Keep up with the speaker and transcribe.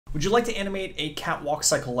Would you like to animate a catwalk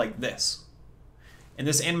cycle like this? In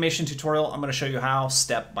this animation tutorial, I'm going to show you how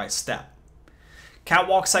step by step.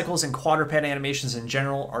 Catwalk cycles and quadruped animations in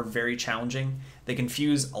general are very challenging. They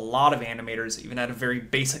confuse a lot of animators even at a very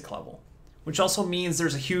basic level, which also means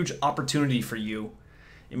there's a huge opportunity for you.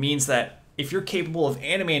 It means that if you're capable of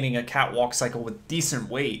animating a catwalk cycle with decent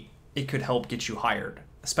weight, it could help get you hired,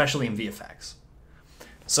 especially in VFX.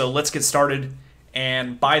 So let's get started.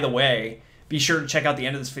 And by the way, be sure to check out the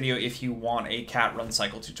end of this video if you want a cat run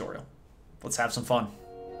cycle tutorial. Let's have some fun.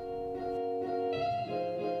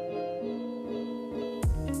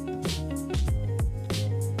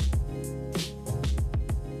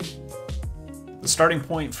 The starting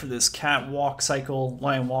point for this cat walk cycle,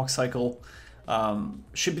 lion walk cycle,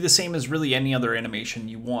 should be the same as really any other animation.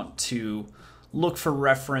 You want to look for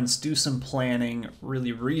reference, do some planning,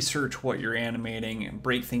 really research what you're animating, and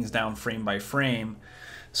break things down frame by frame.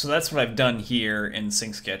 So that's what I've done here in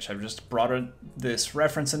SyncSketch. I've just brought this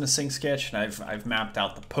reference into SyncSketch, and I've mapped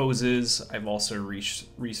out the poses. I've also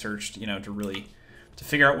researched, to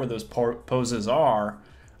figure out where those poses are.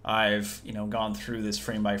 I've gone through this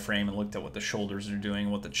frame by frame and looked at what the shoulders are doing,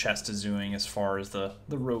 what the chest is doing as far as the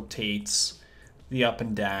rotates, the up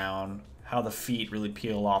and down, how the feet really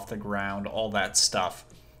peel off the ground, all that stuff.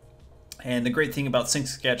 And the great thing about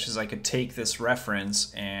SyncSketch is I could take this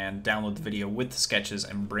reference and download the video with the sketches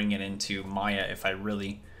and bring it into Maya if I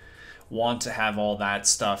really want to have all that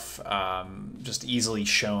stuff just easily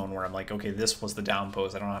shown, where I'm like, okay, this was the down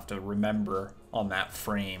pose. I don't have to remember on that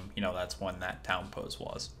frame, that's when that down pose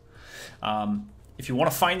was. If you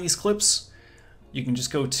want to find these clips, you can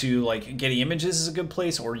just go to Getty Images is a good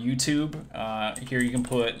place, or YouTube. Here you can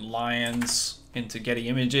put lions into Getty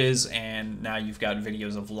Images, and now you've got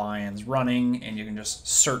videos of lions running, and you can just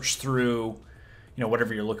search through,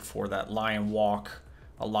 whatever you're looking for, that lion walk,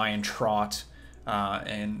 a lion trot,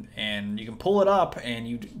 and you can pull it up, and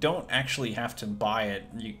you don't actually have to buy it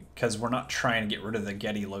because we're not trying to get rid of the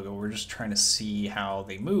Getty logo. We're just trying to see how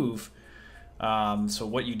they move. So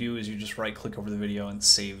what you do is you just right click over the video and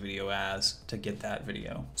save video as to get that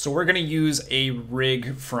video. So we're going to use a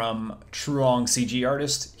rig from Truong CG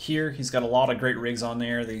Artist here. He's got a lot of great rigs on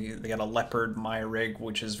there. They got a leopard Maya rig,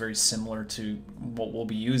 which is very similar to what we'll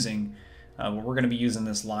be using. But we're going to be using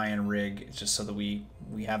this lion rig just so that we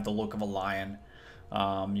have the look of a lion.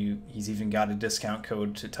 He's even got a discount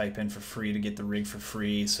code to type in for free to get the rig for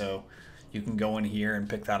free. So you can go in here and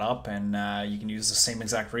pick that up, and you can use the same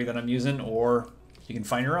exact rig that I'm using, or you can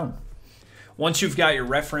find your own. Once you've got your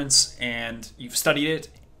reference and you've studied it,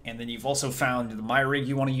 and then you've also found the Maya rig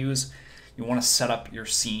you want to use, you want to set up your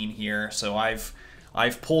scene here. So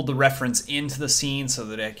I've pulled the reference into the scene so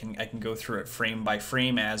that I can go through it frame by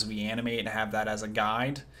frame as we animate and have that as a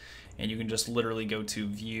guide. And you can just literally go to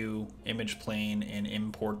View, Image Plane, and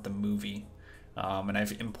import the movie. And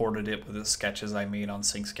I've imported it with the sketches I made on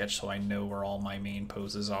SyncSketch, so I know where all my main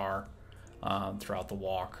poses are throughout the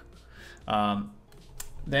walk.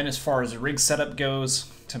 Then as far as the rig setup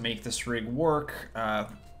goes, to make this rig work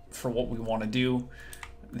for what we want to do,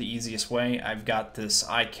 the easiest way, I've got this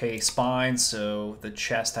IK spine, so the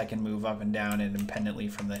chest I can move up and down independently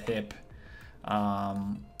from the hip.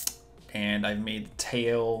 And I've made the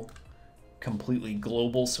tail completely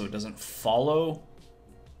global so it doesn't follow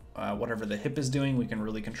whatever the hip is doing. We can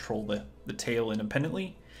really control the tail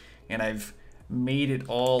independently. And I've made it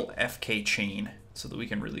all FK chain so that we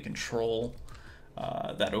can really control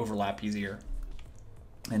that overlap easier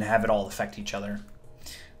and have it all affect each other.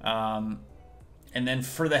 And then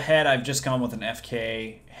for the head, I've just gone with an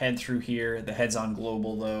FK head through here. The head's on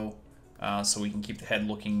global though, so we can keep the head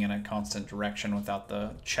looking in a constant direction without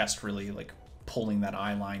the chest really pulling that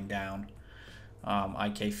eye line down.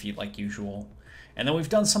 IK feet like usual. And then we've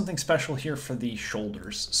done something special here for the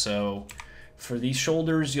shoulders. So for these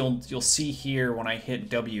shoulders, you'll see here when I hit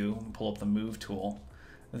W and pull up the move tool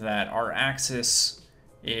that our axis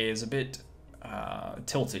is a bit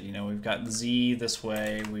tilted. We've got Z this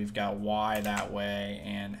way, we've got Y that way,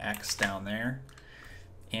 and X down there.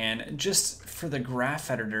 And just for the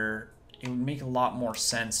graph editor, it would make a lot more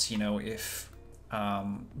sense, if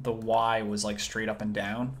the Y was straight up and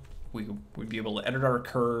down. We'd be able to edit our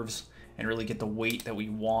curves and really get the weight that we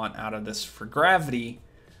want out of this for gravity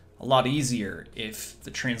a lot easier if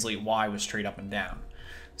the translate Y was straight up and down.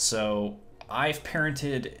 So I've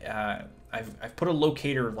parented, I've put a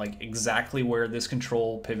locator exactly where this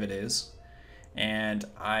control pivot is, and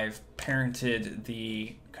I've parented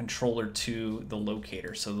the controller to the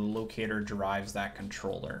locator. So the locator drives that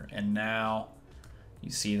controller, and now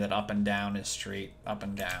you see that up and down is straight up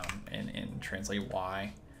and down in translate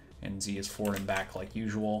Y, and Z is forward and back like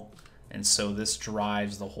usual. And so this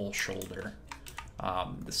drives the whole shoulder.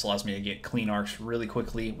 This allows me to get clean arcs really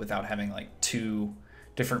quickly without having like two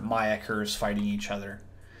different Maya curves fighting each other.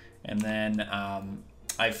 And then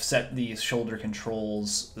I've set these shoulder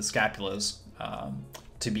controls, the scapulas,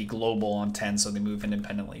 to be global on 10, so they move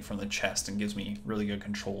independently from the chest and gives me really good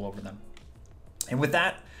control over them. And with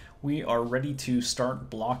that, we are ready to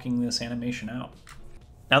start blocking this animation out.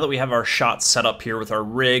 Now that we have our shots set up here with our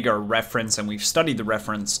rig, our reference, and we've studied the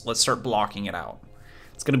reference, let's start blocking it out.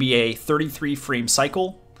 It's going to be a 33 frame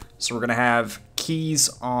cycle, so we're going to have keys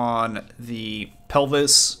on the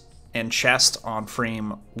pelvis and chest on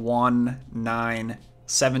frame 1, 9,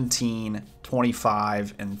 17,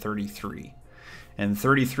 25, and 33. And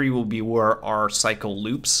 33 will be where our cycle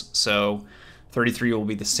loops, so 33 will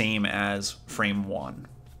be the same as frame 1.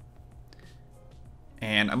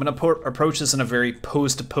 And I'm going to approach this in a very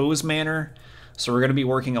pose-to-pose manner, so we're going to be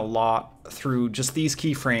working a lot through just these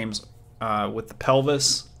keyframes with the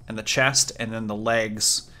pelvis and the chest, and then the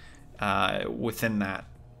legs within that.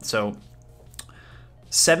 So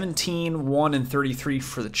 17, 1, and 33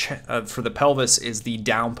 for the pelvis is the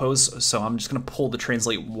down pose, so I'm just going to pull the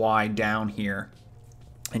translate Y down here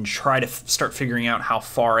and try to start figuring out how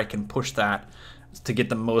far I can push that to get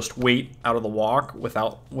the most weight out of the walk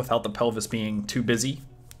without the pelvis being too busy.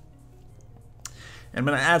 And I'm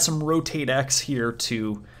going to add some rotate X here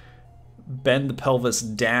to bend the pelvis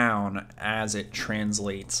down as it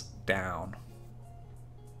translates down.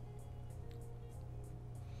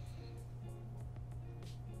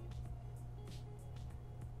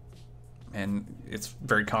 And it's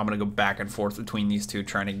very common to go back and forth between these two,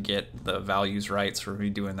 trying to get the values right. So we're going to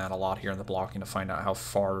be doing that a lot here in the blocking to find out how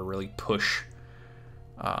far to really push,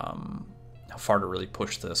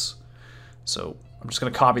 this. So I'm just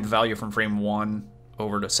going to copy the value from frame 1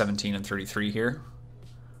 over to 17 and 33 here.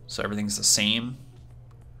 So everything's the same.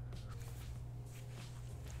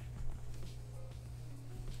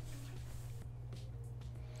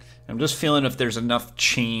 I'm just feeling if there's enough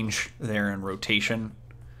change there in rotation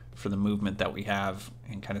for the movement that we have,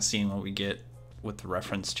 and kind of seeing what we get with the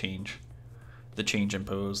reference change, the change in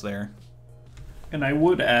pose there. And I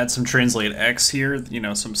would add some translate X here, you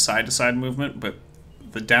know, some side-to-side movement, but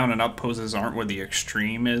the down and up poses aren't where the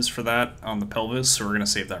extreme is for that on the pelvis, so we're going to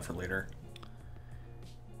save that for later.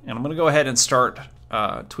 And I'm going to go ahead and start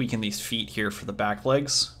tweaking these feet here for the back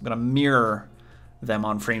legs. I'm going to mirror them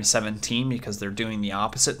on frame 17 because they're doing the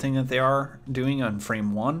opposite thing that they are doing on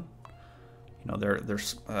frame 1. You know,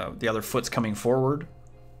 the other foot's coming forward.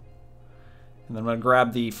 And then I'm going to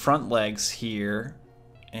grab the front legs here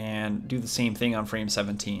and do the same thing on frame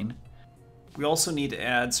 17. We also need to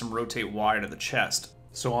add some rotate Y to the chest.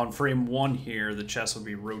 So on frame 1 here, the chest will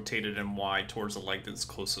be rotated in Y towards the leg that's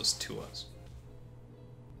closest to us.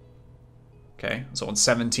 Okay, so on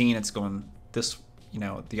 17, it's going this, you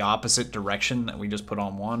know, the opposite direction that we just put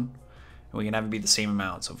on 1. And we can have it be the same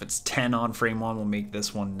amount. So if it's 10 on frame 1, we'll make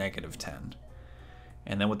this one -10.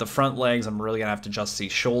 And then with the front legs, I'm really going to have to adjust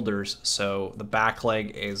these shoulders. So the back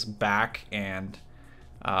leg is back and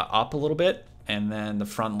up a little bit. And then the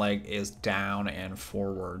front leg is down and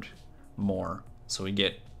forward more. So we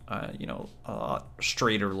get, you know, a lot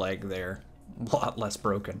straighter leg there, a lot less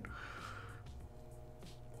broken.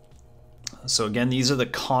 So again, these are the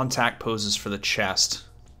contact poses for the chest.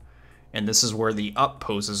 And this is where the up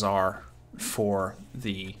poses are for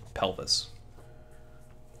the pelvis.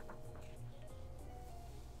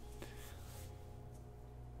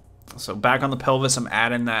 So back on the pelvis, I'm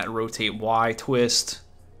adding that rotate Y twist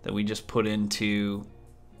that we just put into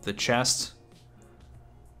the chest.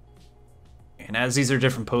 And as these are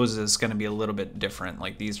different poses, it's going to be a little bit different.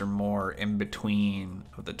 Like these are more in between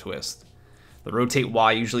of the twist. The rotate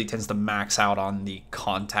Y usually tends to max out on the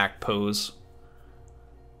contact pose.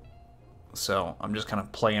 So I'm just kind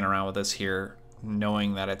of playing around with this here,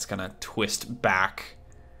 knowing that it's going to twist back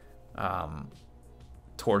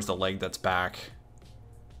towards the leg that's back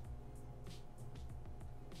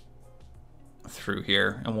through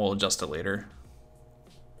here, and we'll adjust it later.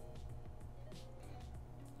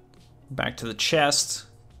 Back to the chest.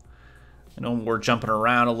 I know we're jumping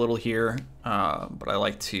around a little here, but I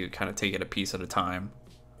like to kind of take it a piece at a time.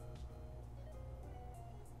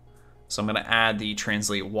 So I'm going to add the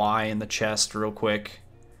translate Y in the chest real quick.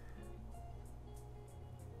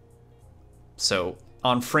 So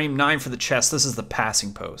on frame 9 for the chest, this is the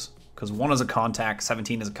passing pose. Because 1 is a contact,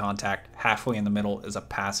 17 is a contact, halfway in the middle is a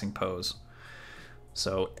passing pose.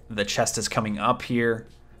 So the chest is coming up here.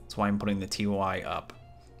 That's why I'm putting the TY up.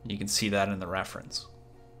 You can see that in the reference.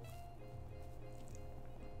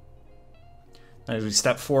 As we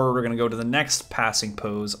step forward, we're going to go to the next passing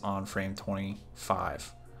pose on frame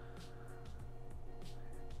 25.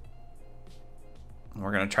 And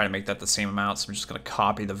we're going to try to make that the same amount, so I'm just going to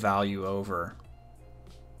copy the value over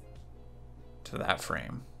to that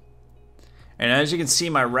frame. And as you can see,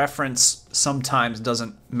 my reference sometimes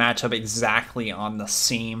doesn't match up exactly on the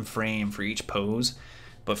same frame for each pose,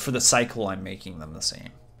 but for the cycle, I'm making them the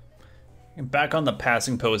same. And back on the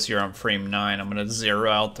passing pose here on frame 9, I'm going to zero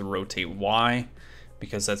out the rotate Y,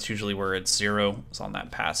 because that's usually where it's 0, is on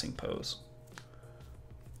that passing pose.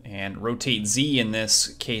 And rotate Z in this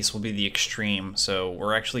case will be the extreme, so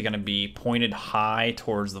we're actually going to be pointed high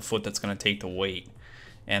towards the foot that's going to take the weight.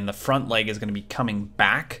 And the front leg is going to be coming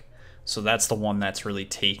back, so that's the one that's really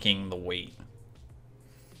taking the weight.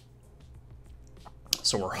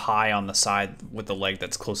 So we're high on the side with the leg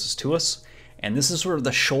that's closest to us. And this is where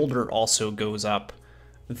the shoulder also goes up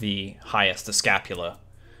the highest, the scapula.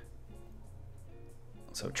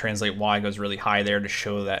 So translate Y goes really high there to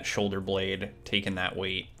show that shoulder blade taking that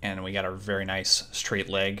weight. And we got a very nice straight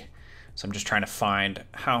leg. So I'm just trying to find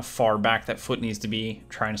how far back that foot needs to be,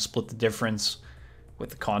 trying to split the difference with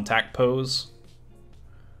the contact pose.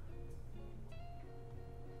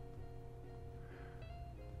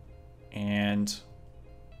 And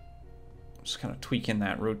just kind of tweaking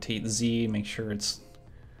that rotate Z, make sure it's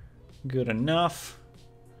good enough.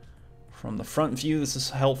 From the front view, this is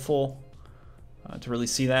helpful to really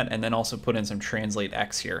see that, and then also put in some translate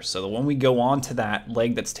X here. So that when we go on to that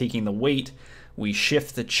leg that's taking the weight, we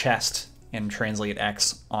shift the chest and translate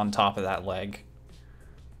X on top of that leg.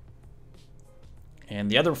 And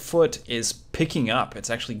the other foot is picking up. It's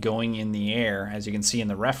actually going in the air, as you can see in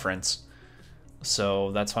the reference.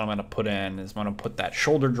 So that's what I'm going to put in, is I'm going to put that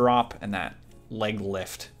shoulder drop and that leg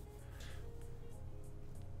lift.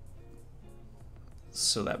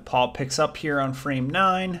 So that paw picks up here on frame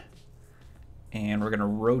 9, and we're going to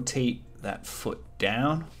rotate that foot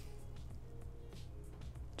down.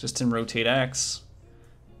 Just in rotate X.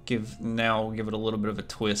 Now we'll give it a little bit of a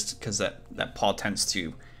twist, because that paw tends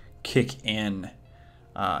to kick in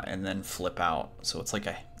and then flip out. So it's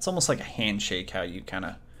almost like a handshake, how you kind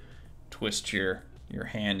of twist your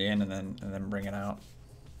hand in and then bring it out.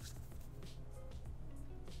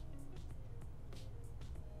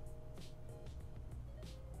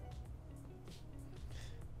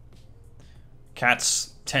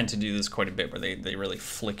 Cats tend to do this quite a bit, where they really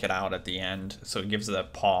flick it out at the end, so it gives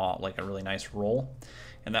that paw like a really nice roll.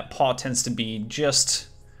 And that paw tends to be just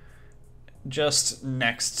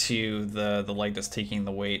next to the leg that's taking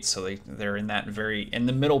the weight, so they're in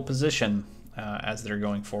the middle position as they're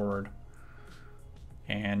going forward.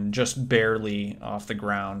 And just barely off the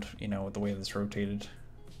ground, with the way that's rotated.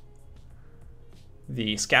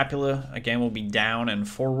 The scapula, again, will be down and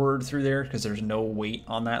forward through there, because there's no weight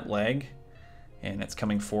on that leg. And it's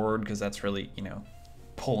coming forward, because that's really,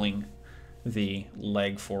 pulling the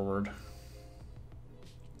leg forward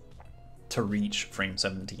to reach frame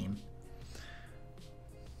 17.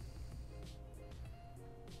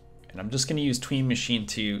 And I'm just going to use Tween Machine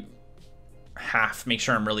to make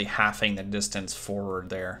sure I'm really halving the distance forward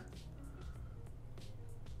there.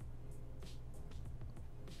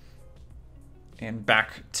 And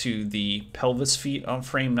back to the pelvis feet on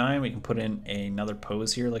frame 9, we can put in another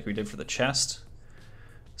pose here like we did for the chest.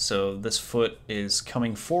 So this foot is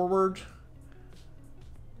coming forward.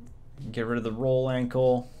 Get rid of the roll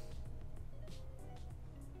ankle.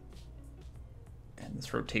 And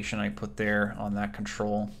this rotation I put there on that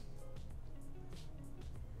control.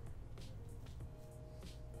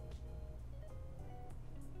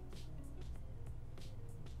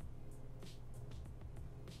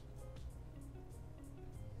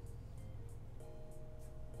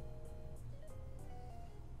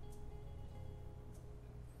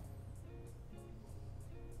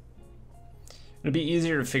 It'll be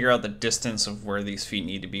easier to figure out the distance of where these feet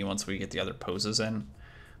need to be once we get the other poses in.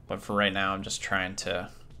 But for right now, I'm just trying to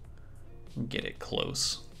get it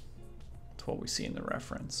close to what we see in the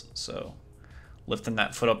reference. So lifting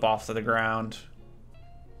that foot up off to the ground.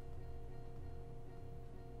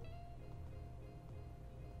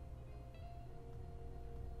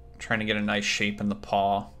 Trying to get a nice shape in the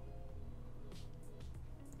paw.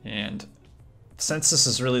 And since this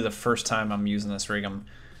is really the first time I'm using this rig, I'm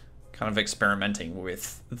kind of experimenting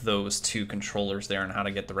with those two controllers there and how to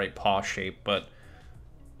get the right paw shape, but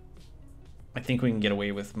I think we can get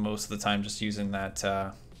away with most of the time just using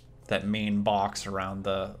that main box around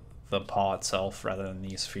the paw itself rather than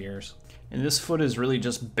these spheres. And this foot is really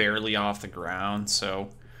just barely off the ground, so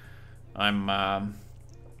I'm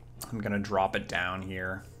gonna drop it down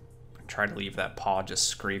here. Try to leave that paw just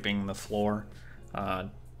scraping the floor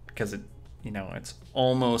because it's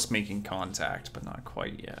almost making contact, but not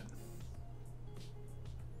quite yet.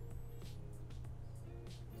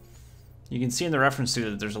 You can see in the reference too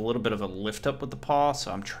that there's a little bit of a lift up with the paw,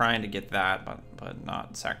 so I'm trying to get that, but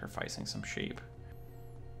not sacrificing some shape.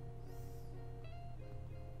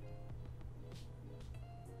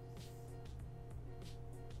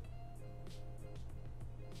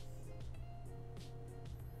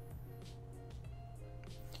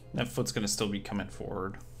 That foot's going to still be coming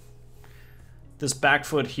forward. This back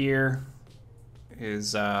foot here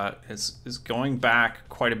is going back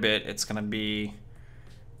quite a bit. It's going to be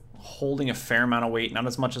holding a fair amount of weight, not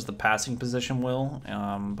as much as the passing position will,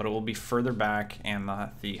 but it will be further back, and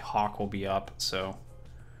the hock will be up. So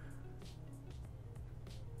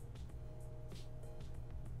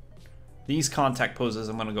these contact poses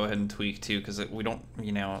I'm going to go ahead and tweak too, because we don't,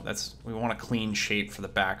 you know, we want a clean shape for the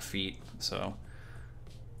back feet. So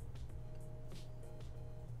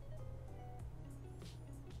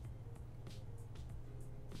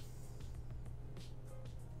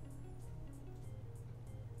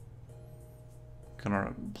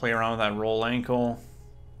gonna play around with that roll ankle,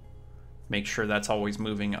 make sure that's always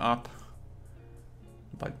moving up.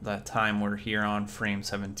 By that time we're here on frame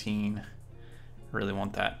 17, really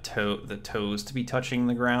want that the toes to be touching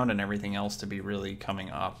the ground and everything else to be really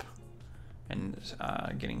coming up and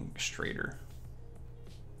getting straighter.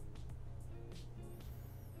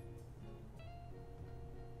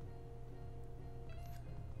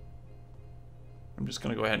 I'm just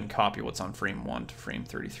gonna go ahead and copy what's on frame 1 to frame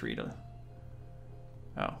 33 to...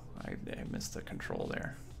 Oh, I missed the control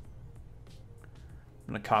there.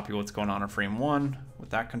 I'm going to copy what's going on frame 1 with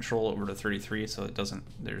that control over to 33 so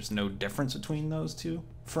there's no difference between those two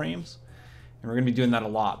frames. And we're going to be doing that a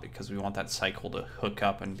lot because we want that cycle to hook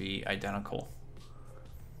up and be identical.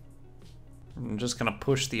 I'm just going to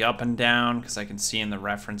push the up and down because I can see in the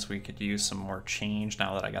reference we could use some more change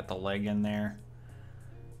now that I got the leg in there.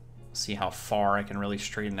 See how far I can really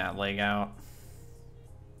straighten that leg out.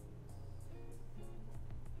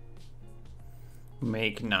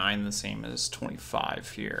 Make 9 the same as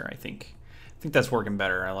 25 here. I think that's working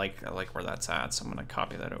better. I like where that's at, so I'm gonna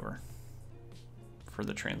copy that over for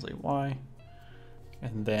the translate Y.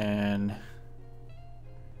 And then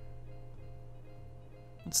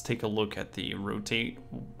let's take a look at the rotate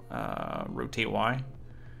Y.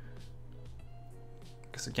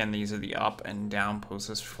 Because again, these are the up and down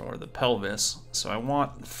poses for the pelvis. So I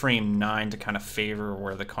want frame 9 to kind of favor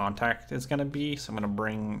where the contact is gonna be. So I'm gonna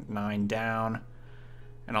bring 9 down.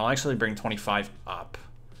 And I'll actually bring 25 up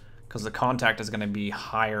because the contact is going to be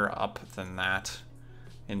higher up than that.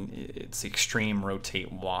 And it's the extreme rotate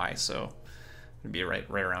Y. So it'd be right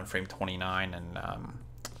around frame 29 and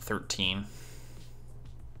 13.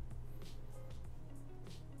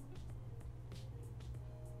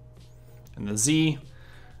 And the Z,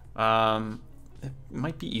 it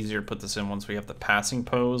might be easier to put this in once we have the passing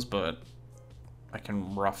pose, but I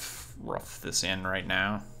can rough this in right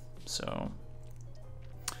now. So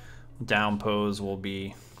down pose will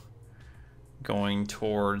be going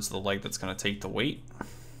towards the leg that's going to take the weight,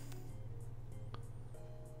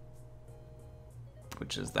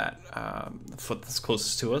 which is that foot that's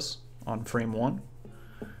closest to us on frame 1.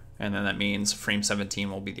 And then that means frame 17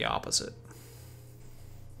 will be the opposite.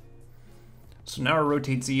 So now our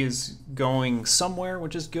rotate Z is going somewhere,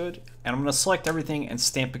 which is good. And I'm going to select everything and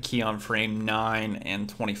stamp a key on frame 9 and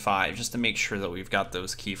 25 just to make sure that we've got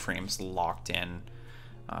those keyframes locked in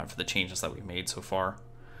for the changes that we've made so far.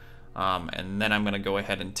 And then I'm going to go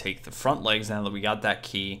ahead and take the front legs now that we got that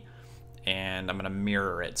key, and I'm going to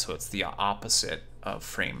mirror it so it's the opposite of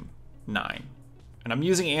frame 9. And I'm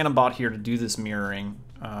using Animbot here to do this mirroring,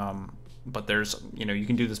 but there's, you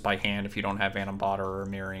can do this by hand if you don't have Animbot or a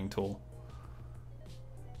mirroring tool.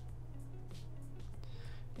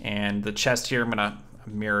 And the chest here, I'm going to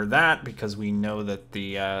mirror that because we know that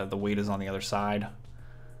the weight is on the other side.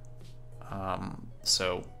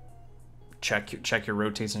 So check your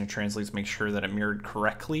rotates and your translates, make sure that it mirrored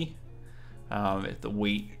correctly. If the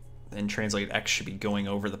weight in translate X should be going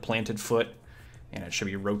over the planted foot, and it should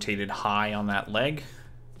be rotated high on that leg.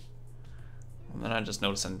 And then I just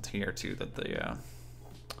noticed in here too that the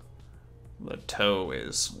toe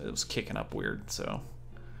is kicking up weird, so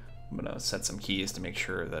I'm gonna set some keys to make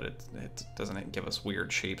sure that it doesn't give us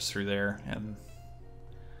weird shapes through there, and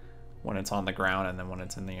when it's on the ground and then when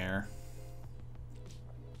it's in the air.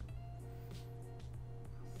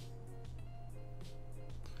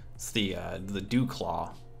 It's the dew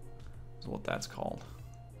claw is what that's called.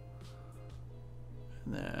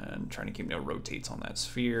 And then trying to keep no rotates on that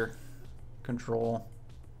sphere control.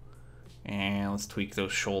 And let's tweak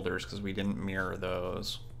those shoulders because we didn't mirror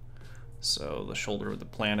those. So the shoulder with the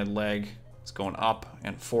planted leg is going up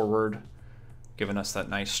and forward, giving us that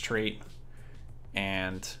nice straight.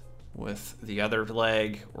 And With the other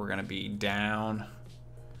leg, we're going to be down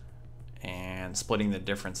and splitting the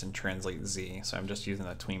difference in translate Z. So I'm just using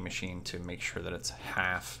the tween machine to make sure that it's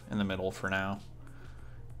half in the middle for now,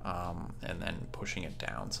 and then pushing it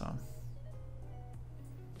down some.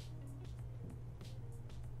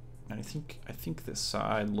 And I think this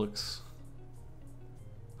side looks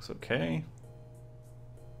okay.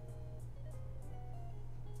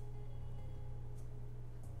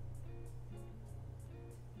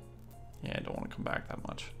 Yeah, I don't want to come back that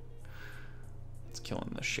much. It's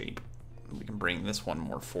killing the shape. We can bring this one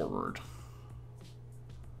more forward.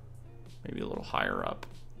 Maybe a little higher up.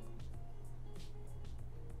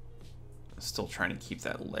 Still trying to keep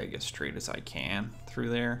that leg as straight as I can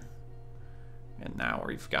through there. And now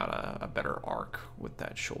we've got a better arc with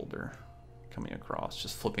that shoulder coming across,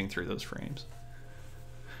 just flipping through those frames.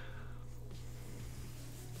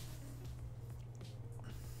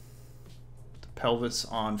 The pelvis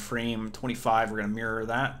on frame 25, we're going to mirror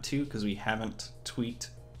that too, because we haven't tweaked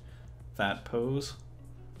that pose.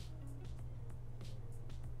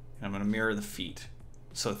 And I'm going to mirror the feet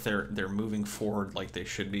so that they're moving forward like they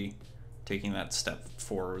should be, taking that step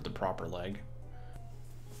forward, the proper leg.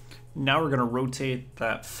 Now we're going to rotate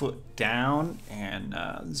that foot down and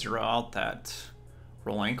zero out that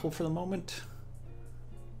roll ankle for the moment.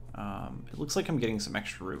 It looks like I'm getting some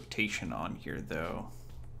extra rotation on here though.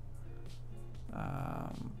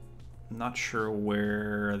 I'm not sure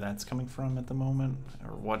where that's coming from at the moment,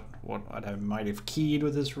 or what I might have keyed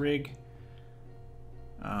with this rig.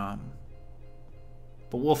 But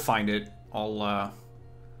we'll find it. I'll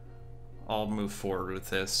move forward with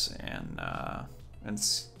this and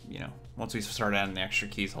you know, once we start adding the extra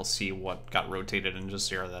keys, I'll see what got rotated and just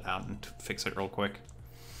zero that out and fix it real quick.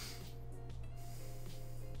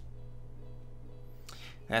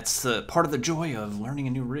 That's the part of the joy of learning a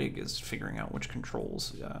new rig, is figuring out which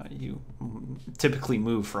controls you typically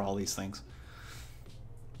move for all these things.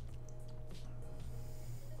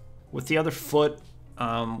 With the other foot,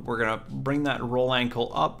 we're gonna bring that roll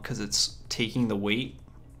ankle up because it's taking the weight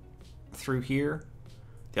through here.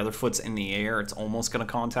 The other foot's in the air, it's almost gonna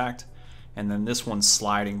contact. And then this one's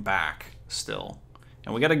sliding back still.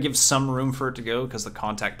 And we gotta give some room for it to go because the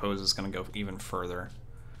contact pose is gonna go even further.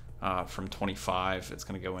 From 25, it's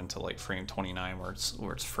gonna go into like frame 29 where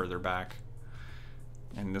it's further back.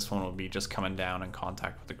 And this one will be just coming down in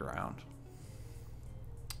contact with the ground.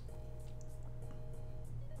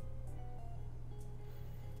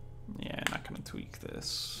 Yeah, not gonna tweak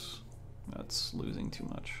this. That's losing too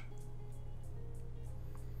much.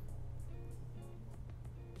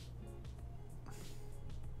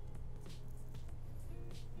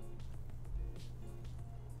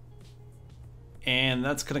 And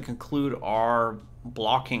that's going to conclude our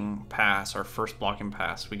blocking pass, our first blocking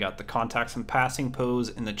pass. We got the contacts and passing pose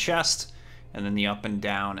in the chest, and then the up and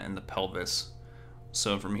down in the pelvis.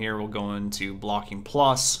 So from here we'll go into blocking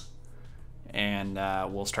plus, and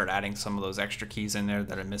we'll start adding some of those extra keys in there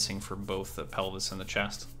that are missing for both the pelvis and the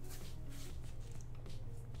chest.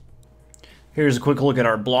 Here's a quick look at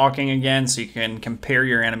our blocking again, so you can compare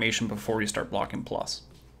your animation before you start blocking plus.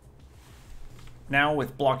 Now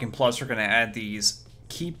with blocking plus, we're going to add these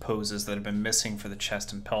key poses that have been missing for the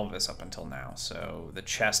chest and pelvis up until now. So the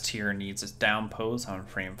chest here needs its down pose on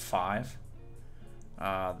frame 5.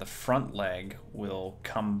 The front leg will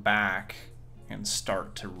come back and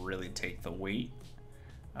start to really take the weight.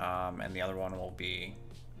 And the other one will be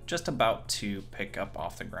just about to pick up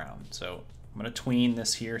off the ground. So I'm going to tween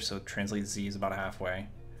this here, so translate Z is about halfway.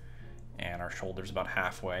 And our shoulder's about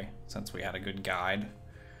halfway, since we had a good guide.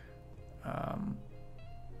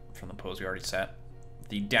 From the pose we already set.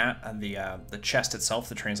 The chest itself,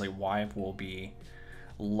 the translate Y, will be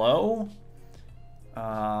low.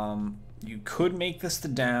 You could make this the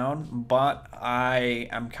down, but I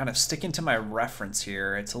am kind of sticking to my reference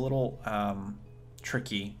here. It's a little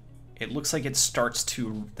tricky. It looks like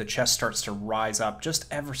the chest starts to rise up just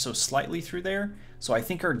ever so slightly through there. So I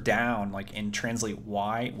think our down, like in translate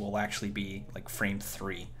Y, will actually be like frame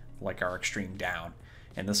 3, like our extreme down.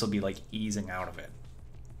 And this will be like easing out of it.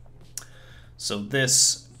 So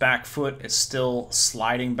this back foot is still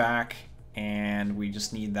sliding back, and we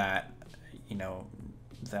just need that, you know,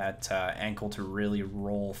 that ankle to really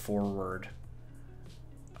roll forward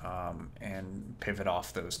and pivot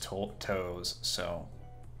off those toes. So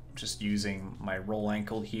just using my roll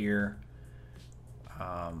ankle here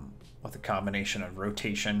with a combination of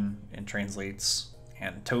rotation and translates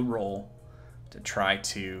and toe roll to try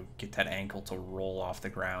to get that ankle to roll off the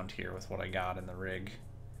ground here with what I got in the rig.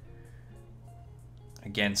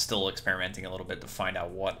 Again, still experimenting a little bit to find out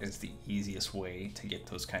what is the easiest way to get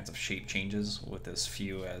those kinds of shape changes with as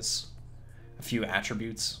few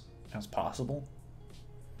attributes as possible.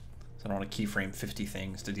 So I don't want to keyframe 50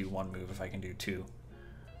 things to do one move if I can do 2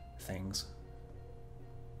 things.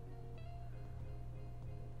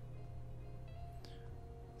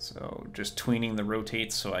 So just tweening the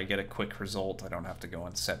rotates so I get a quick result. I don't have to go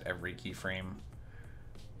and set every keyframe.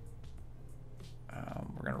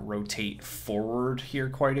 We're going to rotate forward here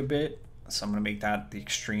quite a bit. So I'm going to make that the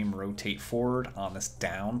extreme rotate forward on this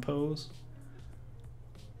down pose.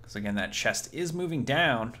 Because again, that chest is moving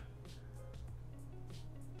down.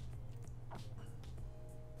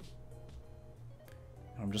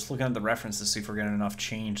 I'm just looking at the reference to see if we're getting enough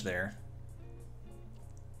change there.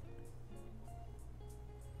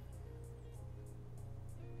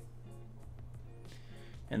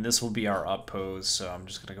 And this will be our up pose, so I'm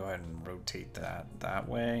just going to go ahead and rotate that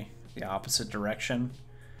way, the opposite direction,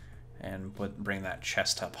 and bring that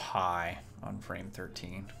chest up high on frame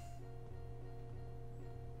 13.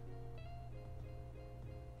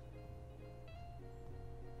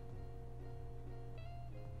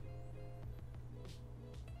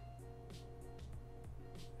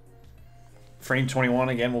 Frame 21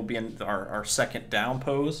 again will be in our second down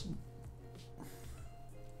pose.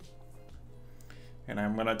 And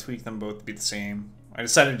I'm going to tweak them both to be the same. I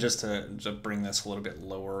decided just to bring this a little bit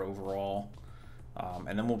lower overall.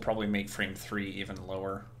 And then we'll probably make frame 3 even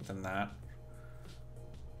lower than that.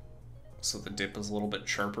 So the dip is a little bit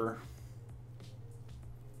sharper.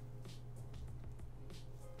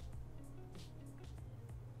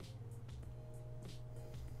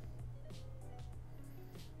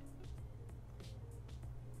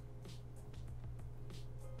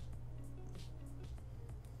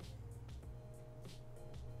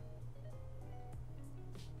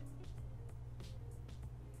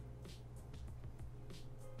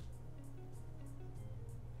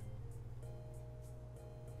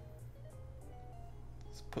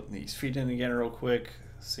 Putting these feet in again real quick,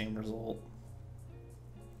 same result.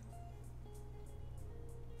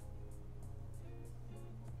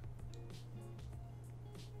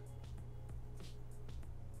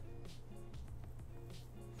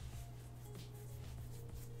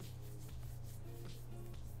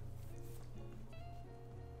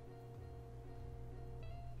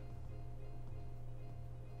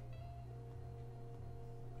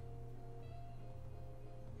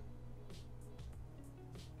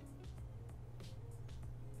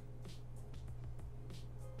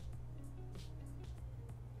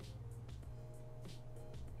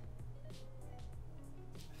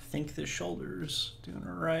 I think the shoulder's doing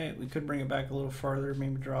all right. We could bring it back a little farther,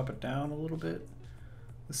 maybe drop it down a little bit.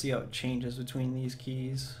 Let's see how it changes between these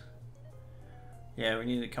keys. Yeah, we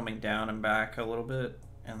need it coming down and back a little bit,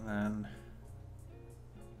 and then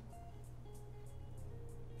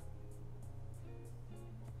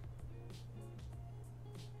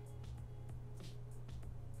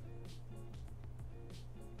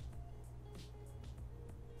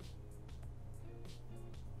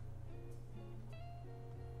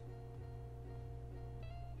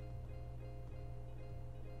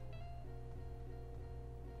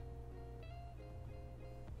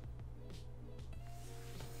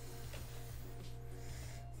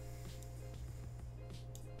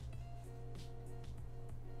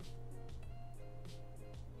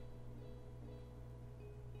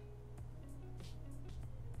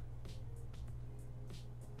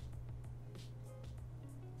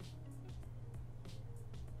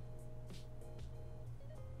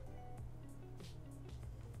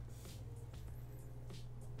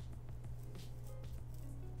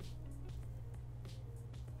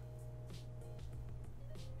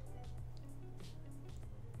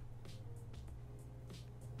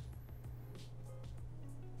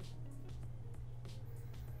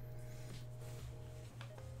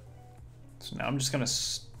so now I'm just gonna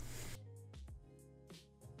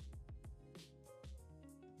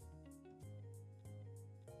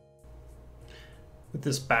with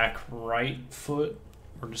this back right foot,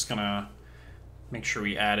 we're just gonna make sure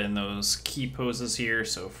we add in those key poses here.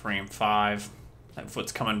 So frame 5, that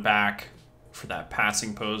foot's coming back for that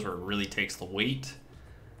passing pose where it really takes the weight.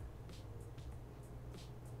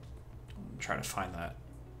 Try to find that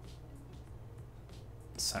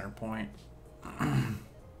center point.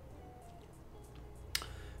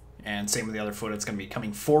 And same with the other foot, it's going to be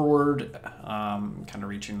coming forward, kind of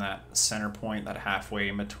reaching that center point, that halfway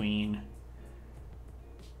in between.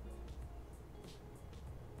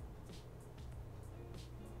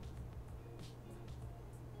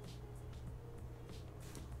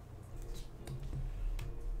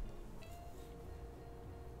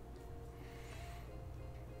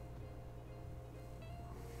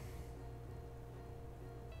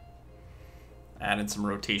 Added some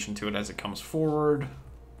rotation to it as it comes forward,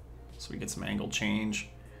 so we get some angle change.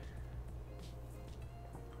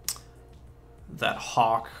 That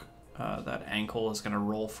hawk, that ankle is going to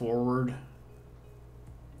roll forward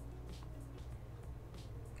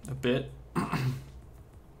a bit.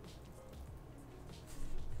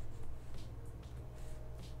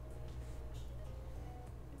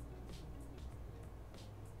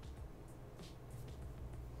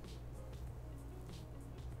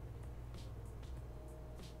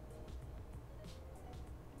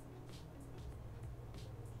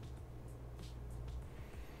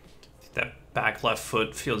 That back left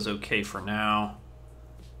foot feels okay for now.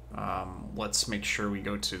 Let's make sure we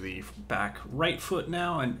go to the back right foot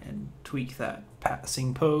now and tweak that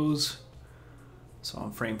passing pose. So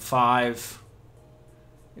on frame 5,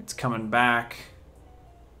 it's coming back.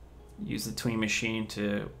 Use the tween machine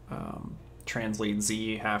to translate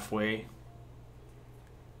Z halfway.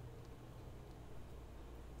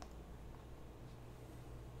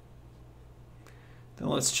 Then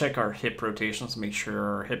let's check our hip rotations to make sure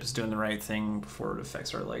our hip is doing the right thing before it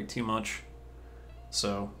affects our leg too much.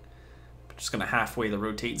 So I'm just going to halfway the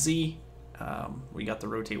rotate Z. We got the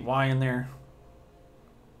rotate Y in there.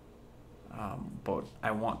 But I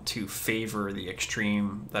want to favor the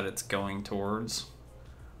extreme that it's going towards.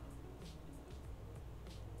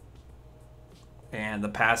 And the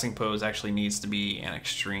passing pose actually needs to be an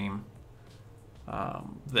extreme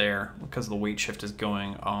there, because the weight shift is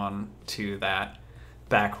going on to that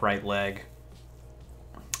back right leg.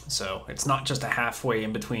 So it's not just a halfway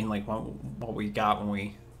in between like what we got when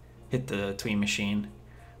we hit the tween machine,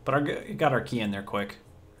 but got our key in there quick.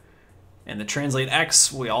 And the translate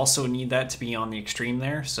X, we also need that to be on the extreme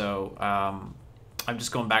there. So I'm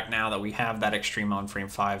just going back now that we have that extreme on frame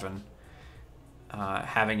 5 and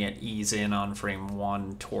having it ease in on frame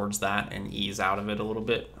 1 towards that and ease out of it a little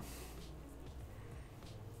bit.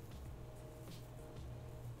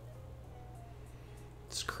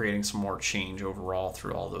 Just creating some more change overall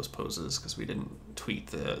through all those poses because we didn't tweak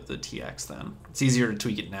the TX then. It's easier to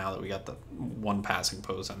tweak it now that we got the one passing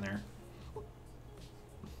pose in there.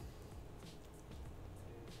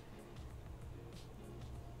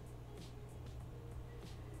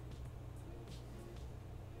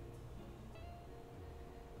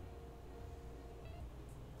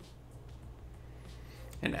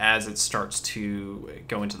 And as it starts to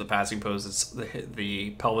go into the passing pose,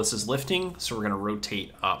 the pelvis is lifting, so we're going to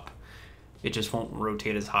rotate up. It just won't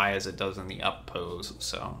rotate as high as it does in the up pose,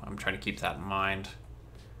 so I'm trying to keep that in mind.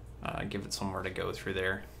 Give it somewhere to go through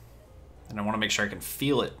there. And I want to make sure I can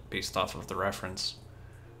feel it based off of the reference,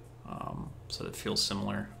 so that it feels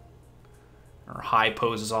similar. Our high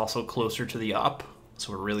pose is also closer to the up,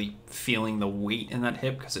 so we're really feeling the weight in that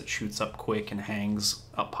hip because it shoots up quick and hangs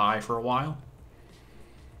up high for a while.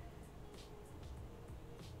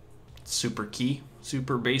 Super key,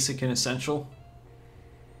 super basic and essential.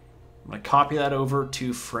 I'm going to copy that over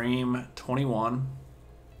to frame 21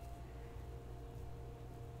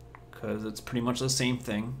 because it's pretty much the same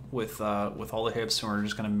thing with all the hips, and we're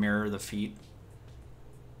just going to mirror the feet.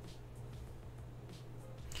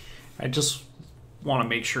 I just want to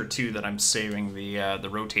make sure too that I'm saving the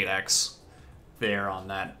rotate X there on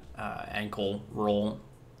that ankle roll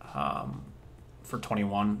for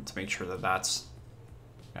 21 to make sure that that's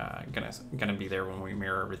gonna be there when we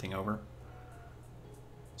mirror everything over.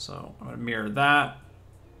 So I'm gonna mirror that.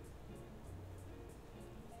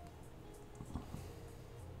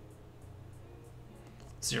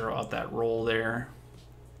 Zero out that roll there.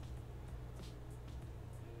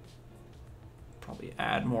 Probably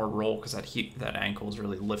add more roll because that ankle is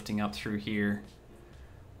really lifting up through here,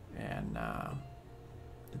 and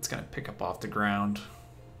it's gonna pick up off the ground.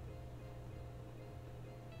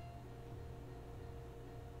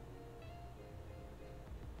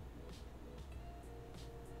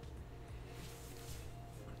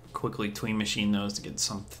 Quickly tween machine those to get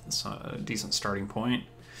some decent starting point.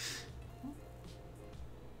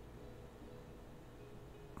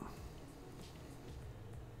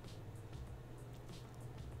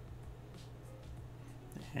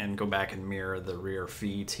 And go back and mirror the rear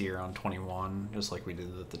feet here on 21, just like we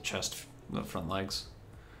did with the chest, the front legs.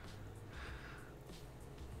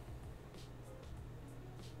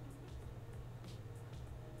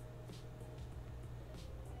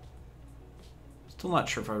 Still not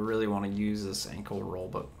sure if I really want to use this ankle roll,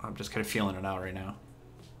 but I'm just kind of feeling it out right now.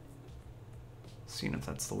 Seeing if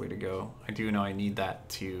that's the way to go. I do know I need that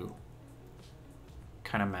to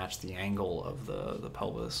kind of match the angle of the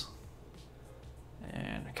pelvis.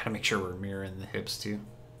 And kind of make sure we're mirroring the hips too.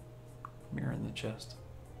 Mirroring the chest.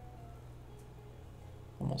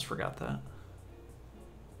 Almost forgot that.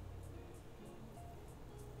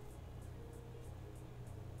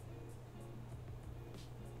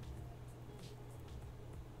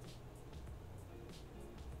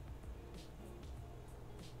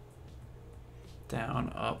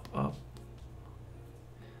 Down, up, up.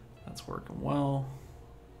 That's working well.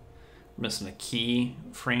 Missing a key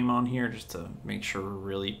frame on here just to make sure we're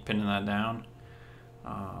really pinning that down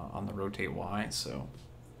on the rotate Y. So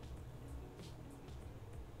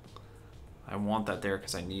I want that there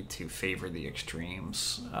because I need to favor the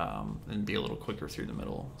extremes and be a little quicker through the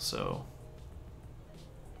middle. So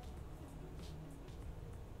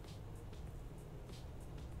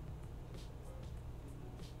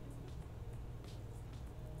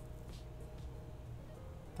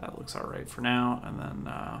that looks all right for now. And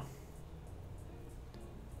then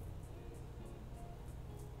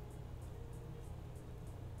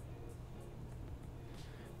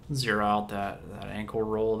zero out that ankle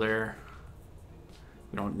roll there.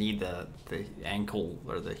 We don't need the ankle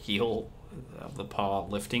or the heel of the paw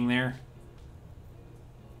lifting there.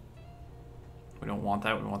 We don't want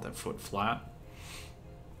that. We want that foot flat.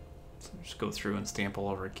 So just go through and stamp all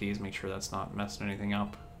over our keys, make sure that's not messing anything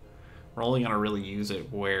up. We're only going to really use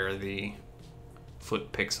it where the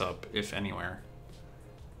foot picks up, if anywhere.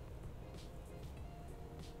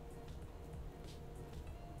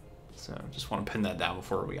 So just want to pin that down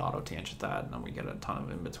before we auto tangent that, and then we get a ton of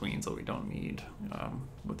in-betweens that we don't need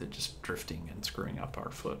with it just drifting and screwing up our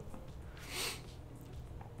foot.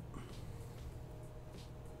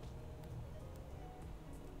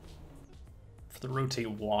 For the rotate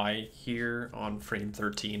Y here on frame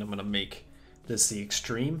 13, I'm going to make this the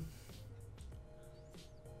extreme.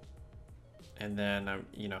 And then I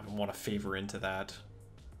want to favor into that.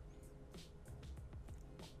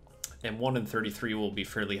 And 1 and 33 will be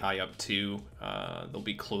fairly high up too. They'll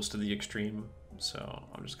be close to the extreme. So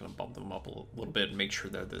I'm just going to bump them up a little bit and make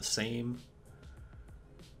sure they're the same.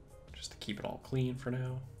 Just to keep it all clean for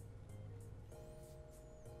now.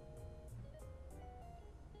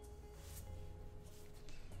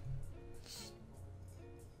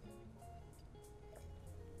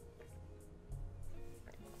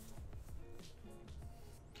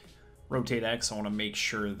 Rotate X, I want to make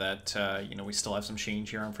sure that we still have some change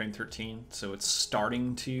here on frame 13. So it's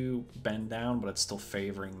starting to bend down, but it's still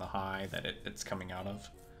favoring the high that it's coming out of.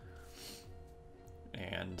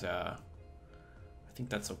 And I think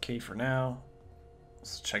that's okay for now.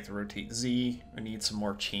 Let's check the rotate Z. We need some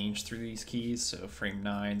more change through these keys. So frame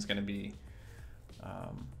 9 is going to be,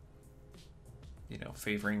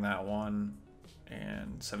 favoring that one.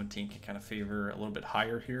 And 17 can kind of favor a little bit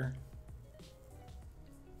higher here.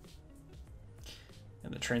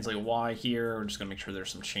 And the translate Y here, we're just going to make sure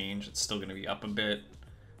there's some change. It's still going to be up a bit.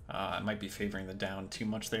 It might be favoring the down too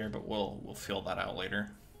much there, but we'll fill that out later.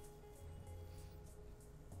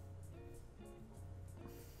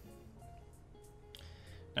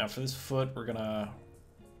 Now for this foot, we're going to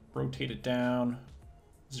rotate it down,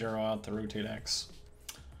 zero out the rotate X.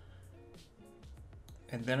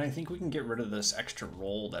 And then I think we can get rid of this extra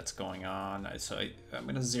roll that's going on. So I'm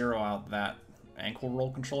going to zero out that ankle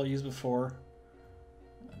roll control I used before.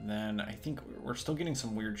 And then I think we're still getting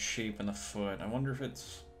some weird shape in the foot. I wonder if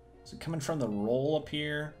is it coming from the roll up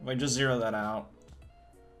here? If I just zero that out.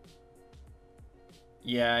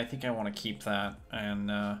 Yeah, I think I want to keep that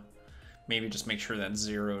and maybe just make sure that's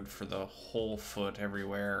zeroed for the whole foot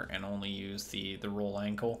everywhere and only use the roll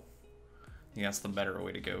ankle. I think that's the better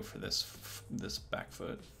way to go for this back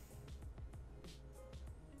foot.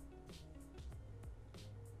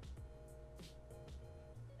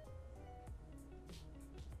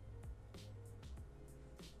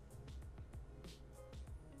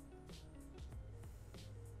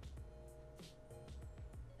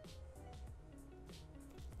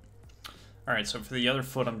 All right, so for the other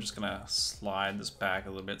foot, I'm just gonna slide this back a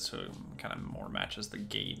little bit so it kind of more matches the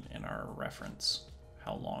gait in our reference.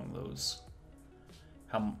 How long those,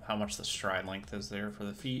 how much the stride length is there for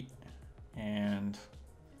the feet. And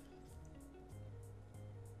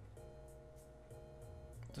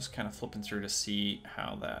just kind of flipping through to see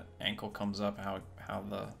how that ankle comes up, how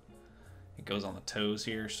it goes on the toes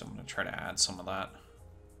here. So I'm gonna try to add some of that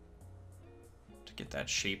to get that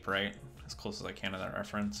shape right, as close as I can to that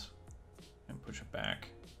reference. And push it back.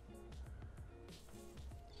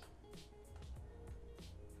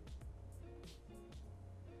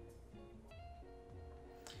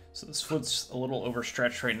 So this foot's a little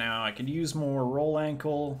overstretched right now. I could use more roll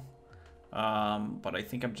ankle, but I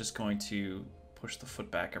think I'm just going to push the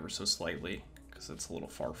foot back ever so slightly because it's a little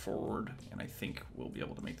far forward, and I think we'll be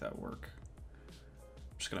able to make that work.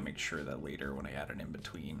 I'm just gonna make sure that later when I add an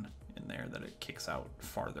in-between in there that it kicks out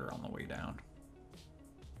farther on the way down.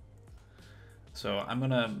 So I'm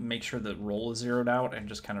gonna make sure that roll is zeroed out and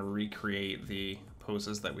just kind of recreate the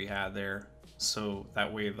poses that we had there. So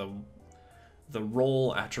that way the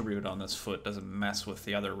roll attribute on this foot doesn't mess with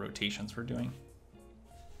the other rotations we're doing.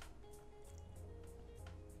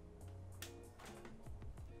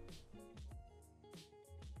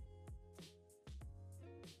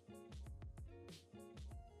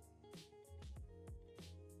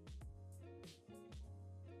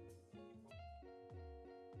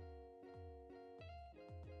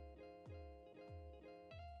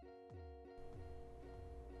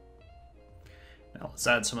 Now let's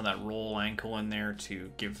add some of that roll ankle in there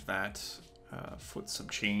to give that foot some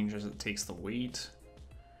change as it takes the weight.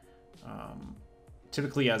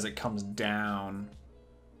 Typically as it comes down,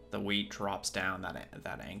 the weight drops down,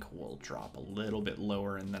 that ankle will drop a little bit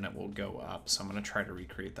lower and then it will go up. So I'm going to try to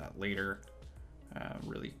recreate that later.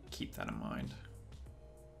 Really keep that in mind.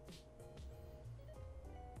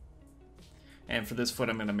 And for this foot,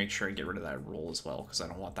 I'm going to make sure I get rid of that roll as well, because I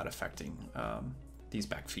don't want that affecting these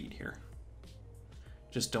back feet here.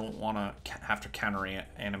 Just don't want to have to counter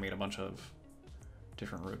animate a bunch of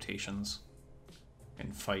different rotations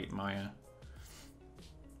and fight Maya.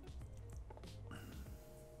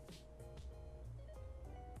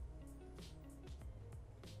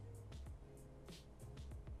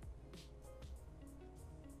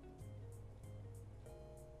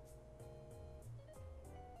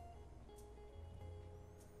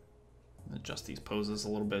 Adjust these poses a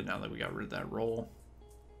little bit now that we got rid of that roll.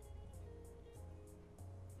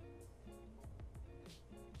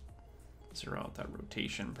 Zero out that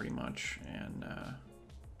rotation pretty much, and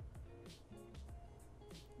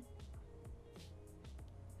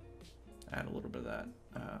add a little bit of that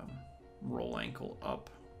roll ankle up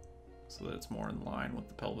so that it's more in line with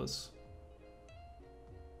the pelvis.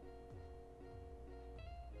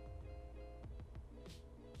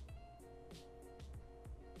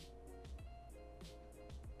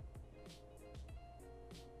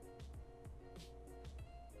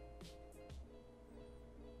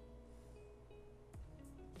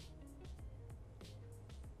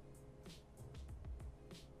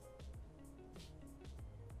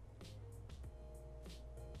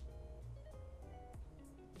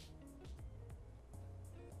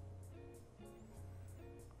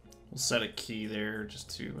 We'll set a key there just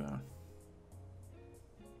to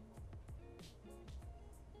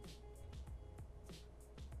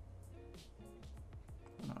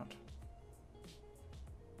not.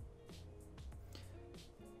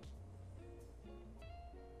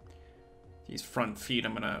 These front feet,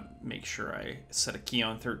 I'm gonna make sure I set a key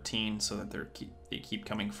on 13 so that they keep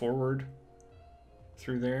coming forward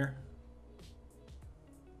through there,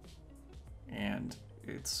 and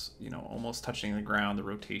it's, you know, almost touching the ground. The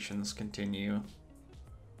rotations continue,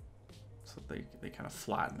 so they kind of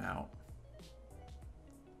flatten out.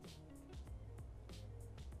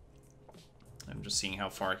 I'm just seeing how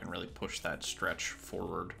far I can really push that stretch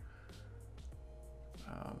forward.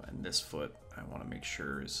 And this foot I want to make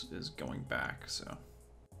sure is going back. So,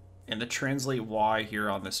 and the translate Y here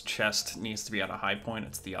on this chest needs to be at a high point.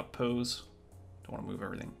 It's the up pose. Don't want to move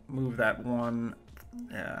everything. Move that one.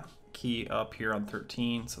 Yeah. Key up here on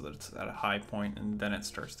 13 so that it's at a high point, and then it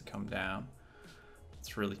starts to come down.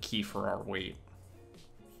 It's really key for our weight.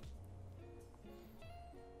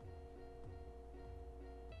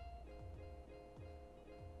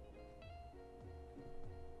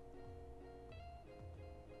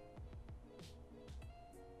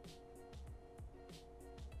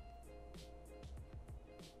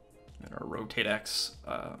 And our rotate X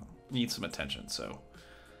needs some attention, so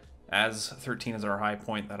as 13 is our high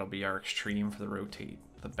point, that'll be our extreme for the rotate,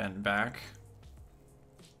 the bend back.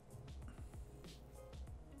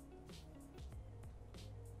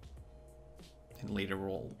 And later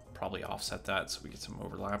we'll probably offset that so we get some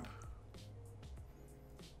overlap.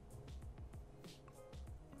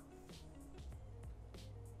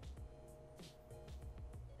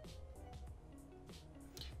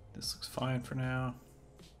 This looks fine for now.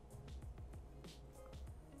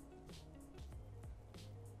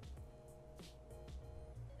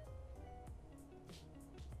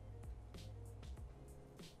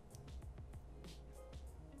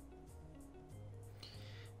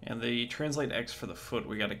 And the translate X for the foot,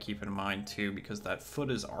 we got to keep in mind too, because that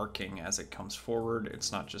foot is arcing as it comes forward.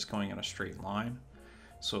 It's not just going in a straight line.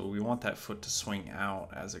 So we want that foot to swing out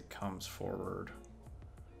as it comes forward.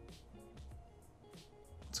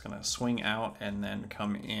 It's going to swing out and then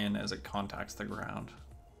come in as it contacts the ground.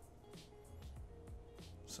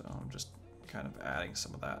 So I'm just kind of adding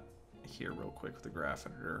some of that here real quick with the graph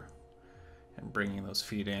editor and bringing those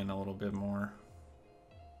feet in a little bit more.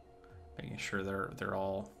 Making sure they're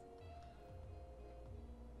all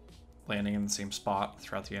landing in the same spot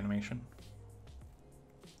throughout the animation.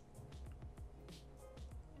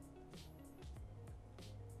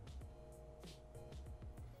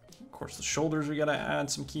 Of course, the shoulders, we gotta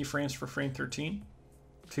add some keyframes for frame 13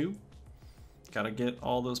 too. Gotta get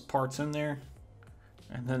all those parts in there,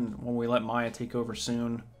 and then when we let Maya take over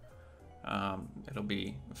soon, it'll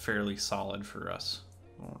be fairly solid for us.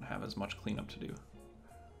 We won't have as much cleanup to do.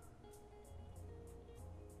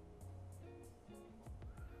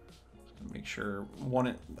 Make Make sure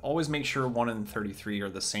always make sure 1 and 33 are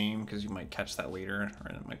the same, because you might catch that later,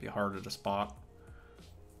 and it might be harder to spot.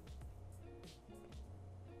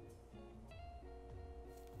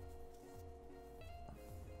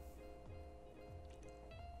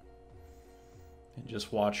 And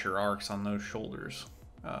just watch your arcs on those shoulders.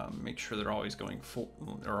 Make sure they're always going full,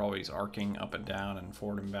 they're always arcing up and down and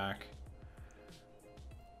forward and back.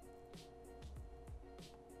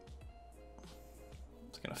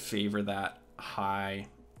 It's going to favor that high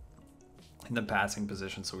in the passing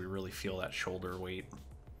position, so we really feel that shoulder weight,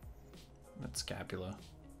 that scapula.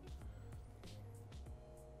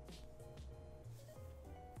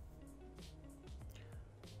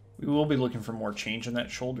 We will be looking for more change in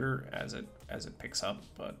that shoulder as it picks up,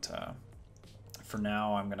 but for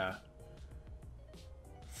now I'm gonna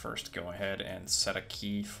first go ahead and set a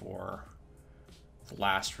key for the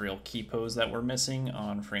last real key pose that we're missing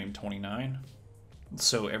on frame 29.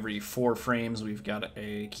 So every 4 frames we've got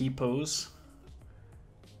a key pose,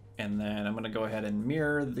 and then I'm gonna go ahead and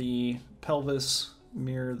mirror the pelvis,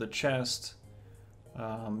 mirror the chest,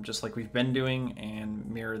 just like we've been doing, and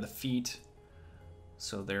mirror the feet.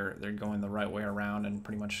 So they're going the right way around and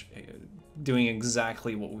pretty much doing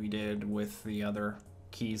exactly what we did with the other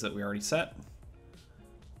keys that we already set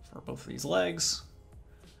for both of these legs.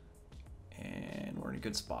 And we're in a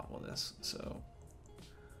good spot with this. So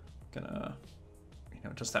gonna,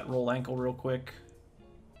 just that roll ankle real quick.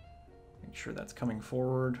 Make sure that's coming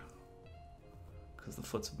forward because the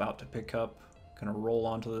foot's about to pick up. Gonna roll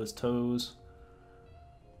onto those toes.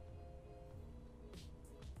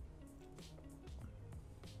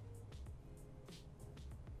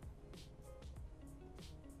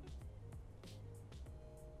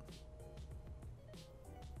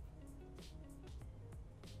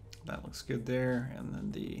 That looks good there, and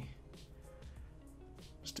then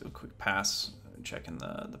just do a quick pass, checking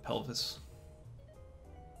the pelvis.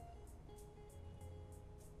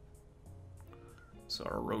 So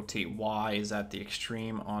our rotate Y is at the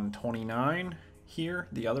extreme on 29 here,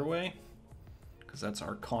 the other way, because that's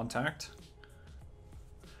our contact.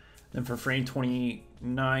 Then for frame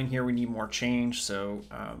 29 here, we need more change. So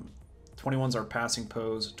 21's our passing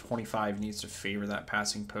pose, 25 needs to favor that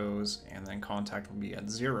passing pose, and then contact will be at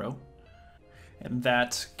 0. And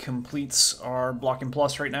that completes our blocking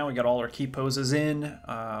plus right now. We got all our key poses in.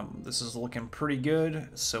 This is looking pretty good.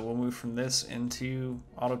 So we'll move from this into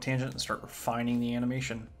auto tangent and start refining the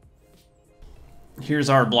animation. Here's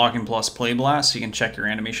our blocking plus play blast. So you can check your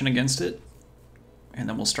animation against it, and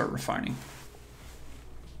then we'll start refining.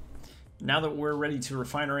 Now that we're ready to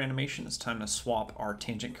refine our animation, it's time to swap our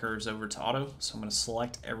tangent curves over to auto. So I'm going to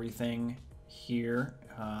select everything here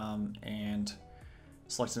and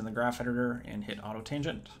select it in the graph editor and hit auto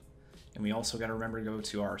tangent. And we also got to remember to go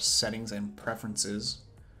to our settings and preferences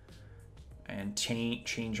and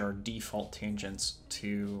change our default tangents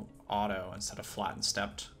to auto instead of flat and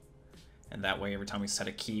stepped. And that way, every time we set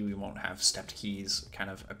a key, we won't have stepped keys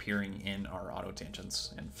kind of appearing in our auto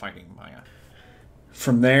tangents and fighting Maya.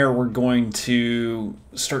 From there, we're going to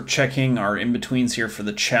start checking our in-betweens here for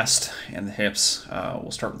the chest and the hips.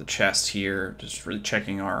 We'll start with the chest here, just really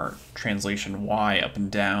checking our translation Y up and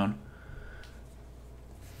down.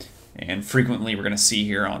 And frequently, we're going to see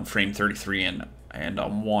here on frame 33 and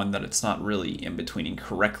on 1 that it's not really in-betweening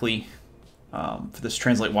correctly. For this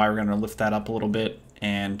translate Y, we're going to lift that up a little bit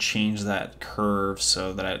and change that curve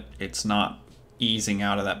so that it's not easing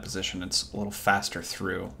out of that position. It's a little faster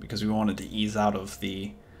through because we wanted to ease out of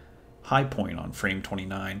the high point on frame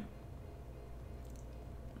 29.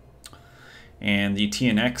 And the T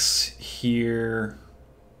and X here,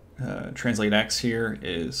 translate X here,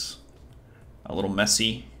 is a little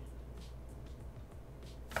messy.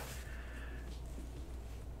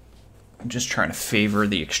 I'm just trying to favor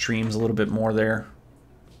the extremes a little bit more there,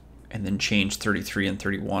 and then change 33 and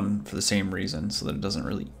 31 for the same reason, so that it doesn't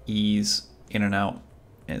really ease in and out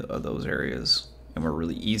of those areas, and we're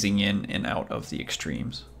really easing in and out of the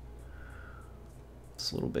extremes.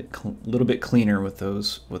 It's a little bit cleaner with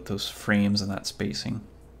those frames and that spacing.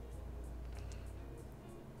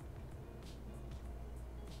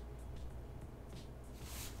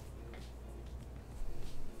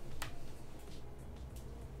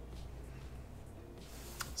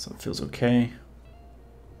 So it feels okay.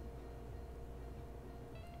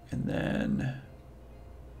 And then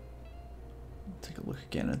take a look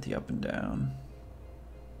again at the up and down.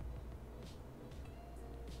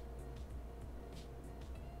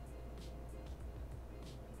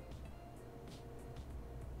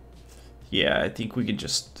 Yeah, I think we could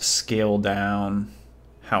just scale down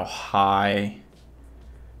how high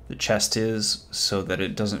the chest is, so that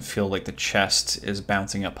it doesn't feel like the chest is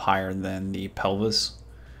bouncing up higher than the pelvis.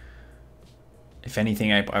 If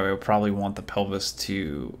anything, I would probably want the pelvis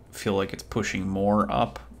to feel like it's pushing more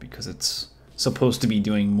up, because it's supposed to be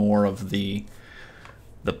doing more of the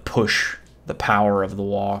push, the power of the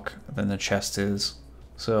walk than the chest is.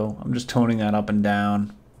 So I'm just toning that up and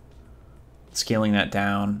down, scaling that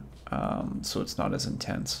down, so it's not as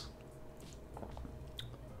intense.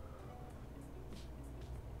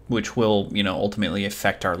 Which will, ultimately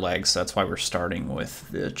affect our legs. So that's why we're starting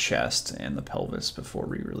with the chest and the pelvis before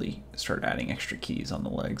we really start adding extra keys on the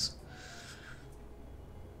legs.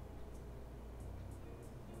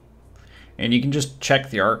 And you can just check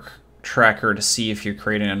the arc tracker to see if you're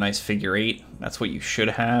creating a nice figure 8. That's what you should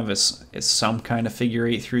have, is some kind of figure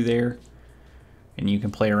 8 through there. And you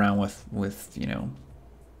can play around with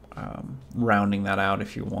rounding that out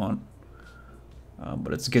if you want.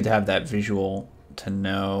 But it's good to have that visual to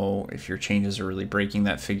know if your changes are really breaking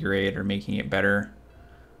that figure 8 or making it better.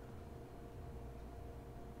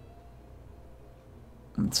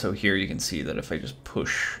 And so here you can see that if I just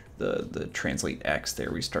push the translate X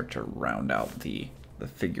there, we start to round out the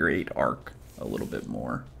figure 8 arc a little bit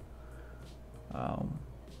more,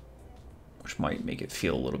 which might make it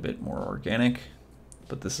feel a little bit more organic.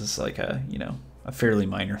 But this is like a fairly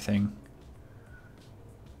minor thing,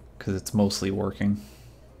 because it's mostly working.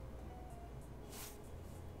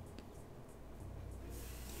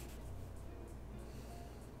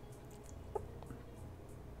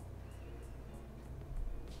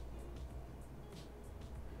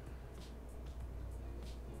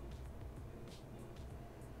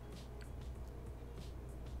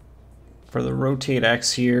 For the rotate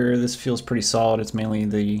X here, this feels pretty solid. It's mainly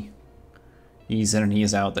the ease in and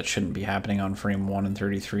ease out that shouldn't be happening on frame 1 and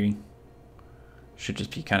 33. Should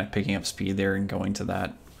just be kind of picking up speed there and going to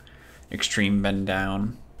that extreme bend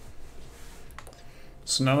down.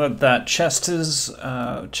 So now that chest is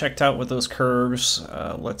checked out with those curves,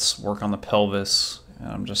 let's work on the pelvis. And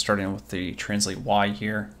I'm just starting with the translate Y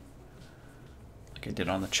here, like I did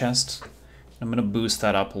on the chest. I'm going to boost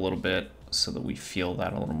that up a little bit so that we feel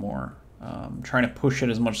that a little more. Trying to push it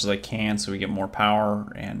as much as I can so we get more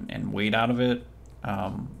power and weight out of it,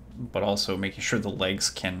 but also making sure the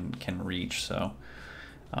legs can reach. So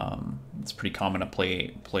it's pretty common to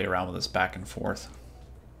play around with this back and forth.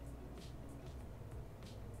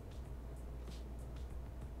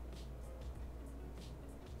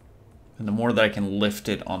 And the more that I can lift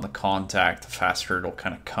it on the contact, the faster it'll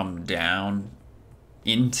kind of come down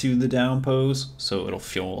into the down pose, so it'll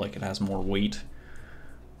feel like it has more weight.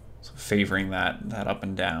 So favoring that up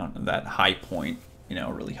and down, and that high point,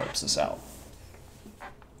 really helps us out.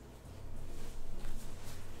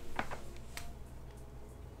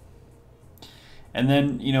 And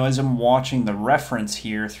then, as I'm watching the reference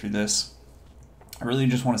here through this, I really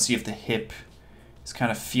just want to see if the hip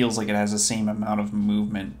kind of feels like it has the same amount of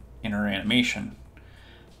movement in our animation.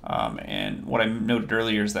 And what I noted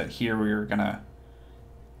earlier is that here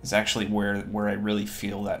is actually where I really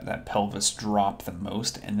feel that pelvis drop the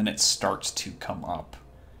most, and then it starts to come up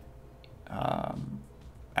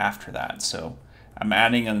after that. So I'm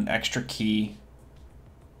adding an extra key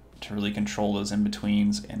to really control those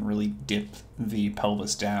in-betweens and really dip the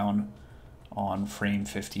pelvis down on frame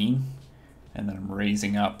 15, and then I'm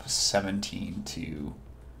raising up 17 to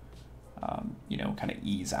kind of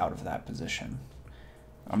ease out of that position.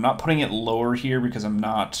 I'm not putting it lower here because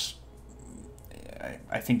I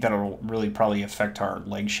think that'll really probably affect our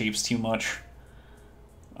leg shapes too much.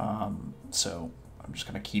 So I'm just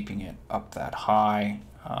kind of keeping it up that high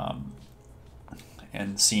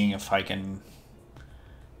and seeing if I can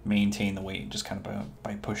maintain the weight just kind of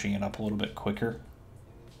by pushing it up a little bit quicker.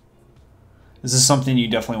 This is something you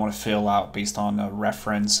definitely want to fill out based on a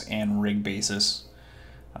reference and rig basis,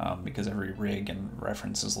 because every rig and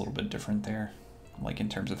reference is a little bit different there, like in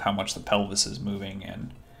terms of how much the pelvis is moving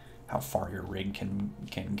and how far your rig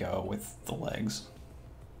can go with the legs.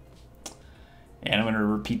 And I'm going to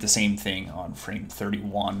repeat the same thing on frame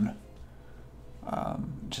 31.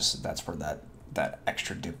 Just that's where that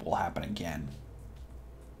extra dip will happen again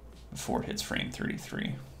before it hits frame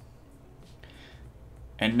 33.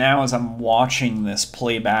 And now as I'm watching this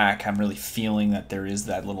playback, I'm really feeling that there is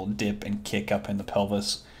that little dip and kick up in the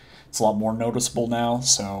pelvis. It's a lot more noticeable now,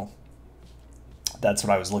 so that's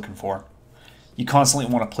what I was looking for. You constantly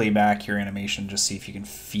want to play back your animation, just see if you can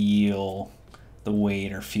feel the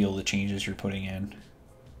weight or feel the changes you're putting in.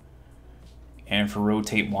 And for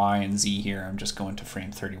rotate Y and Z here, I'm just going to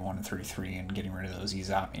frame 31 and 33 and getting rid of those ease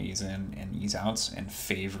out, ease in, and ease outs, and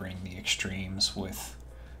favoring the extremes with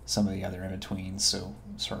some of the other in-betweens, so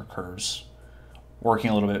our curves working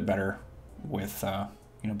a little bit better with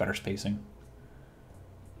better spacing,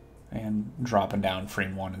 and dropping down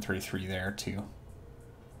frame 1 and 3 there to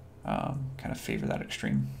kind of favor that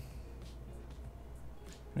extreme.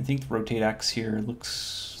 I think the rotate X here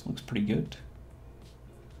looks pretty good.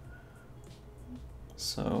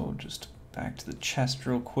 So just back to the chest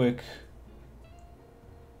real quick.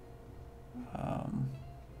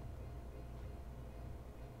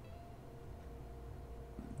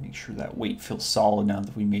 Make sure that weight feels solid now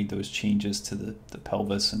that we made those changes to the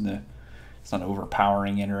pelvis and it's not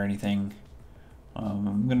overpowering it or anything.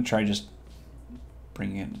 I'm going to try just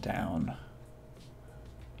bringing it down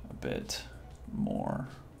a bit more.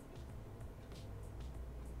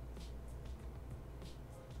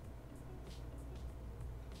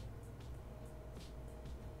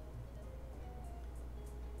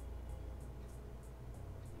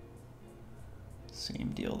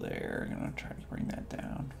 Same deal there. I'm going to try to bring that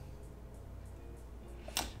down.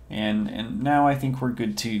 And now I think we're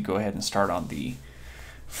good to go ahead and start on the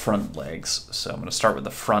front legs. So I'm going to start with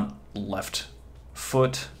the front left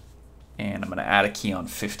foot, and I'm going to add a key on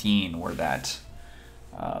 15 where that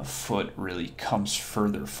foot really comes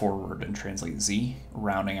further forward and translates Z,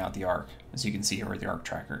 rounding out the arc. As you can see here where the arc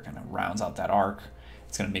tracker kind of rounds out that arc,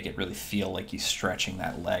 it's going to make it really feel like you're stretching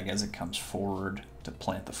that leg as it comes forward to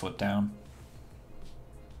plant the foot down.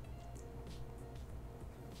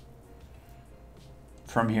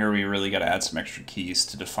 From here, we really got to add some extra keys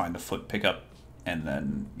to define the foot pickup, and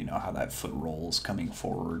then, how that foot rolls coming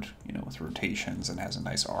forward, with rotations, and has a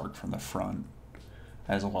nice arc from the front,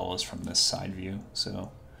 as well as from this side view.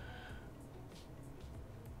 So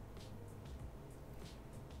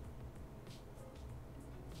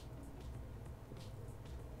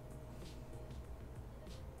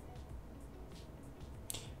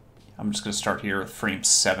I'm just going to start here with frame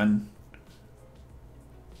 7.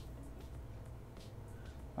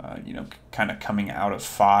 Kind of coming out of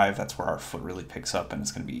 5, that's where our foot really picks up, and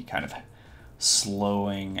it's going to be kind of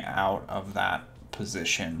slowing out of that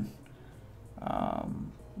position,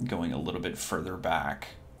 going a little bit further back.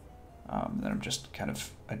 Then I'm just kind of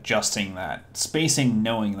adjusting that spacing,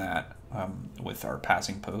 knowing that with our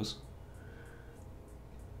passing pose.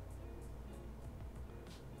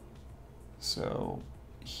 So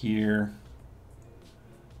here,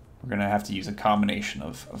 we're going to have to use a combination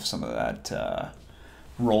of some of that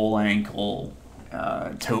roll ankle,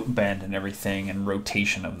 tote bend and everything, and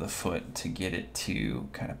rotation of the foot to get it to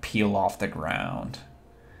kind of peel off the ground,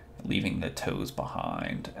 leaving the toes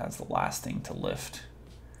behind as the last thing to lift,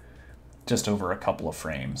 just over a couple of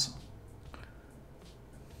frames.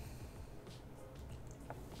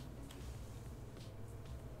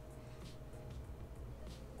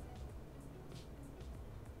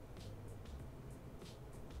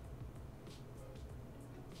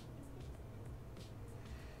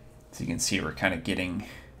 So you can see we're kind of getting,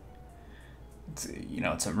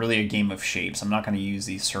 it's really a game of shapes. I'm not going to use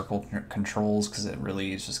these circle controls because it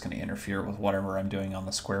really is just going to interfere with whatever I'm doing on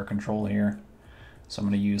the square control here. So I'm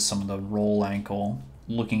going to use some of the roll ankle,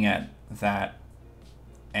 looking at that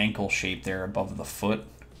ankle shape there above the foot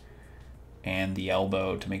and the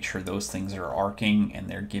elbow to make sure those things are arcing and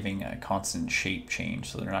they're giving a constant shape change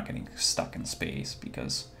so they're not getting stuck in space,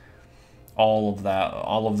 because all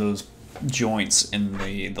of those joints in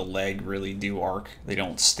the leg really do arc. They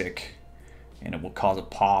don't stick, and it will cause a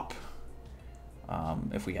pop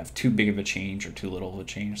if we have too big of a change or too little of a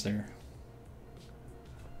change there.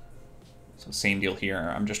 So same deal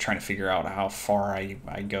here. I'm just trying to figure out how far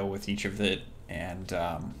I go with each of it, and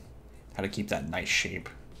how to keep that nice shape.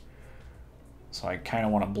 So I kind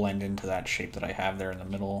of want to blend into that shape that I have there in the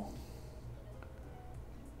middle.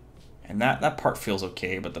 And that part feels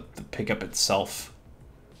okay, but the pickup itself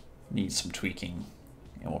needs some tweaking,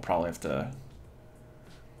 and we'll probably have to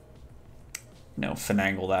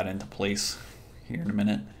finagle that into place here in a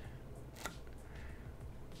minute.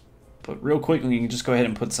 But real quick, we can just go ahead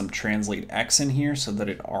and put some translate X in here so that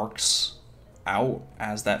it arcs out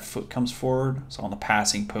as that foot comes forward. So on the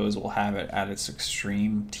passing pose, we'll have it at its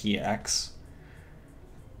extreme TX,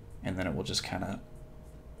 and then it will just kind of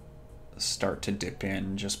start to dip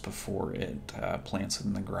in just before it plants it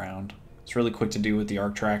in the ground. It's really quick to do with the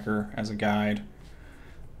arc tracker as a guide.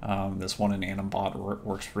 This one in Animbot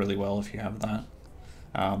works really well if you have that.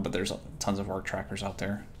 But there's tons of arc trackers out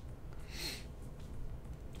there.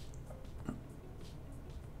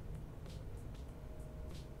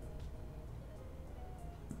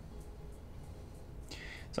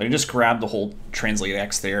 So I just grab the whole translate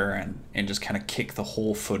X there and just kind of kick the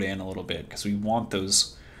whole foot in a little bit, because we want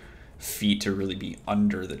those feet to really be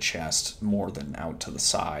under the chest more than out to the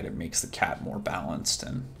side. It makes the cat more balanced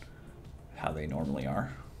and how they normally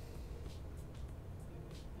are.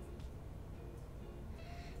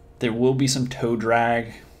 There will be some toe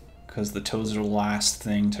drag because the toes are the last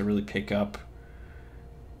thing to really pick up,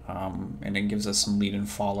 and it gives us some lead and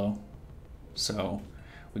follow. So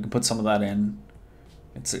we can put some of that in.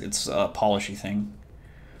 It's a polishy thing.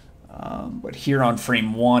 But here on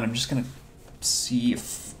frame 1, I'm just gonna see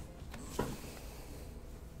if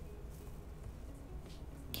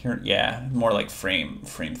here, yeah, more like frame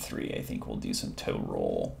 3. I think we'll do some toe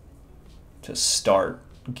roll to start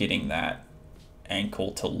getting that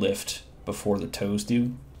ankle to lift before the toes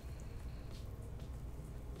do.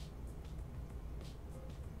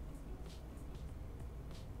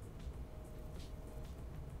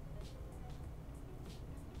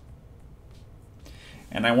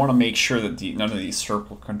 And I want to make sure that none of these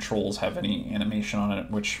circle controls have any animation on it,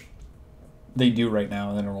 which they do right now,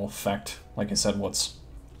 and then it will affect, like I said, what's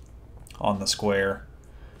on the square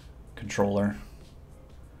controller.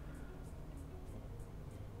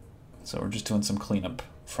 So we're just doing some cleanup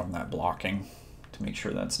from that blocking to make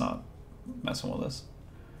sure that's not messing with us.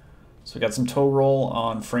 So we got some toe roll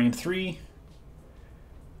on frame 3,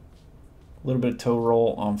 a little bit of toe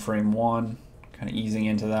roll on frame 1, kind of easing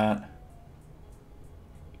into that.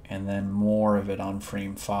 And then more of it on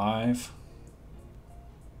frame 5.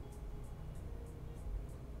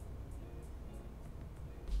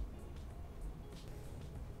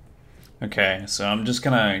 Okay, so I'm just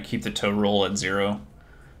gonna keep the toe roll at 0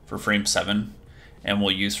 for frame 7, and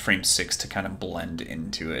we'll use frame 6 to kind of blend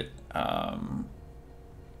into it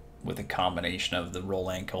with a combination of the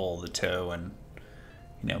roll ankle, the toe, and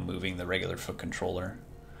moving the regular foot controller.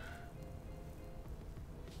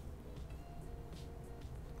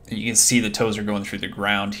 You can see the toes are going through the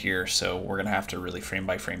ground here, so we're gonna have to really frame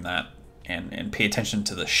by frame that and pay attention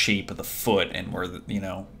to the shape of the foot and where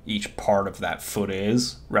each part of that foot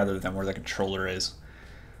is, rather than where the controller is,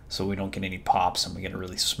 so we don't get any pops and we get a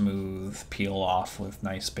really smooth peel off with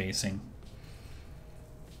nice spacing.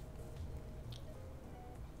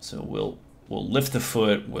 So we'll lift the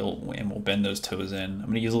foot, we'll bend those toes in. I'm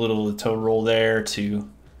gonna use a little of the toe roll there too,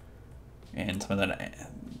 and some of that,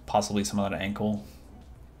 possibly some of that ankle.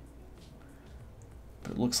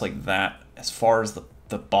 But it looks like that, as far as the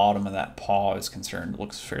bottom of that paw is concerned, it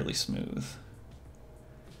looks fairly smooth.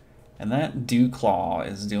 And that dew claw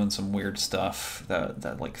is doing some weird stuff.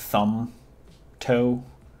 That like thumb toe.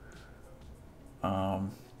 Let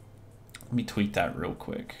me tweak that real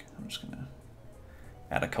quick. I'm just gonna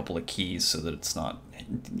add a couple of keys so that it's not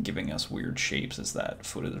giving us weird shapes as that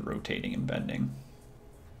foot is rotating and bending.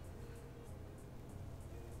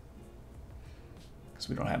 Because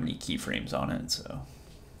we don't have any keyframes on it, so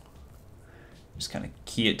just kind of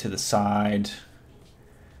key it to the side,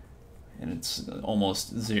 and it's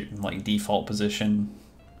almost like default position.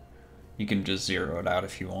 You can just zero it out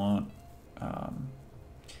if you want,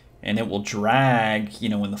 and it will drag.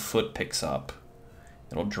 When the foot picks up,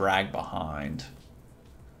 it'll drag behind.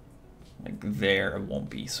 Like there, it won't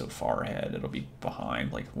be so far ahead. It'll be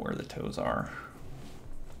behind, like where the toes are.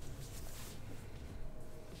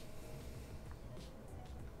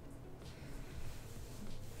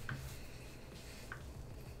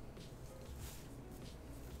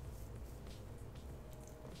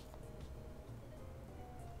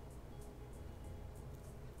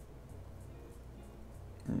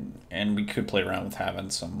 And we could play around with having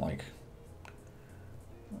some like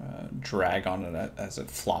drag on it as it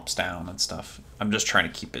flops down and stuff. I'm just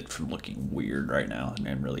trying to keep it from looking weird right now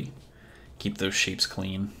and really keep those shapes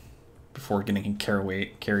clean before getting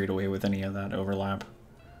carried away with any of that overlap.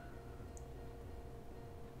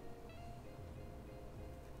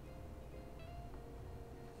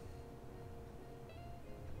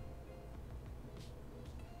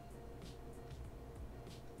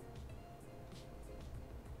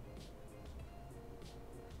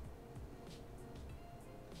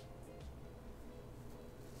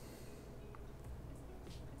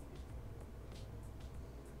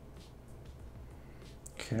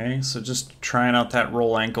 Okay, so just trying out that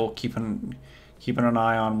roll ankle, keeping an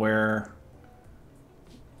eye on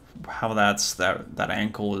how that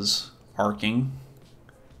ankle is arcing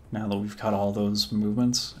now that we've got all those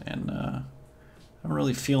movements, and I don't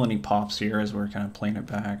really feel any pops here as we're kind of playing it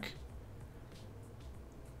back.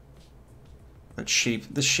 This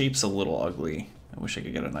shape's a little ugly. I wish I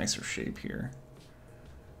could get a nicer shape here.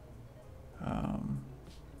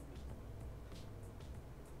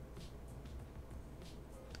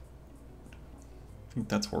 I think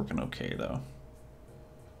that's working okay though.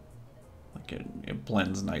 Like it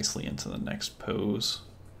blends nicely into the next pose.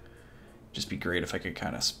 Just be great if I could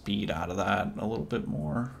kind of speed out of that a little bit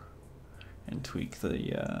more and tweak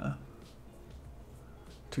the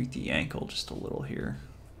Tweak the ankle just a little here.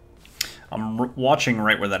 I'm watching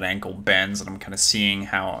right where that ankle bends, and I'm kind of seeing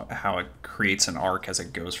how it creates an arc as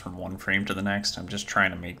it goes from one frame to the next. I'm just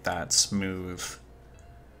trying to make that smooth,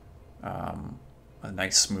 a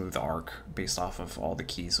nice smooth arc based off of all the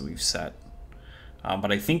keys that we've set.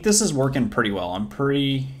 But I think this is working pretty well. I'm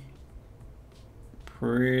pretty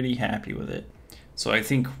happy with it. So I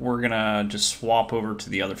think we're gonna just swap over to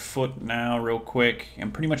the other foot now real quick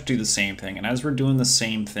and pretty much do the same thing. And as we're doing the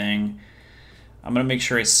same thing, I'm gonna make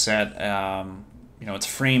sure I set, you know, it's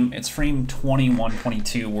frame 21,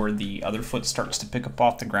 22 where the other foot starts to pick up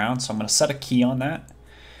off the ground. So I'm gonna set a key on that,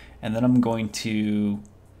 and then I'm going to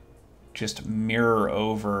just mirror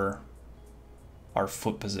over our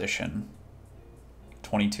foot position.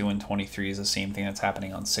 22 and 23 is the same thing that's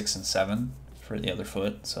happening on 6 and 7 for the other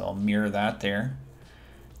foot. So I'll mirror that there,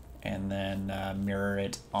 and then mirror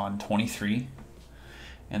it on 23.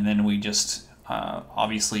 And then we just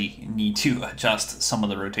obviously need to adjust some of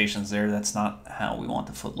the rotations there. That's not how we want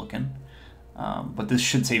the foot looking. But this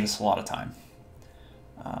should save us a lot of time,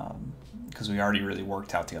 because we already really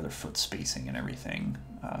worked out the other foot spacing and everything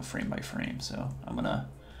frame by frame. So I'm gonna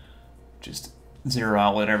just zero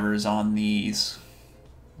out whatever is on these.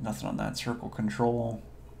 Nothing on that circle control.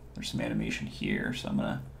 There's some animation here, so I'm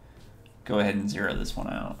gonna go ahead and zero this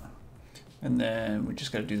one out. And then we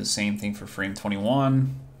just gotta do the same thing for frame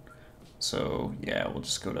 21. So yeah, we'll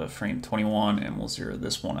just go to frame 21 and we'll zero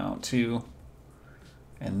this one out too.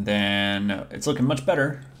 And then it's looking much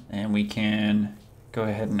better, and we can go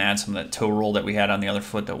ahead and add some of that toe roll that we had on the other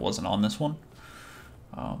foot that wasn't on this one.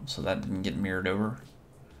 So that didn't get mirrored over.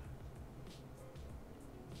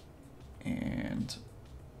 And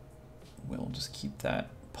we'll just keep that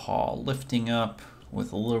paw lifting up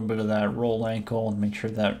with a little bit of that roll ankle, and make sure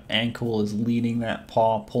that ankle is leading that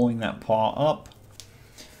paw, pulling that paw up.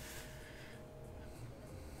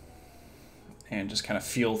 And just kind of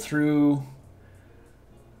feel through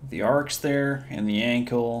the arcs there, and the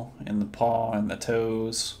ankle, and the paw, and the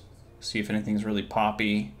toes. See if anything's really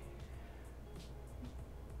poppy.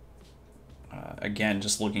 Again,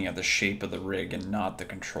 just looking at the shape of the rig and not the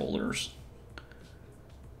controllers.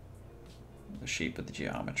 The shape of the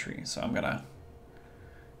geometry. So I'm gonna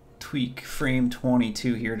tweak frame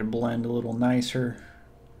 22 here to blend a little nicer.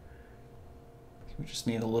 We just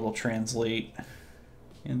need a little translate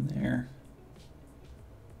in there.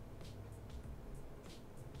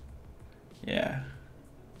 Yeah.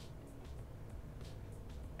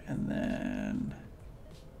 And then,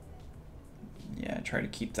 yeah, try to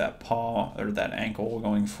keep that paw or that ankle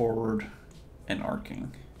going forward and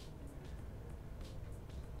arcing.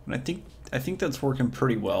 And I think that's working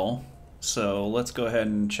pretty well. So let's go ahead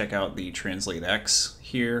and check out the Translate X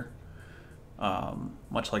here,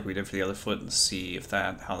 much like we did for the other foot, and see if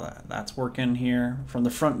that's working here. From the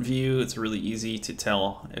front view, it's really easy to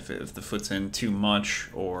tell if the foot's in too much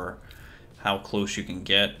or how close you can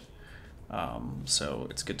get. So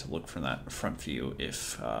it's good to look from that front view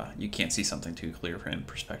if you can't see something too clear in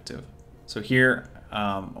perspective. So here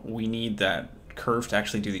we need that curve to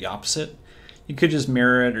actually do the opposite. You could just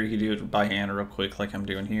mirror it, or you could do it by hand real quick like I'm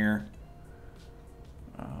doing here.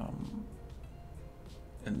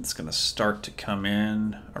 And it's going to start to come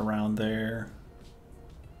in around there.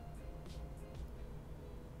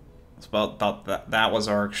 It's about that was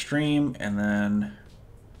our extreme, and then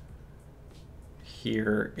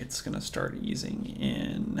here it's going to start easing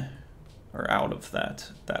in or out of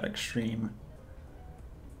that extreme.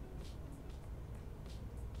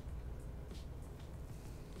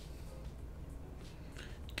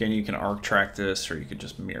 Again, you can arc track this, or you could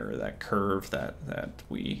just mirror that curve that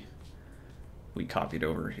we copied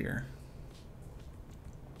over here.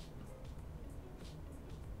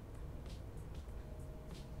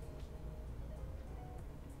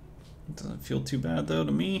 It doesn't feel too bad though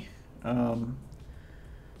to me.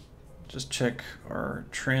 Just check our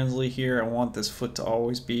translate here. I want this foot to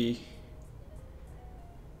always be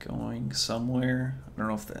going somewhere. I don't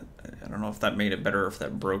know if that made it better, or if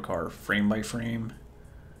that broke our frame by frame.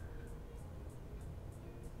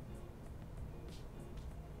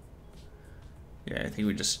 Yeah, I think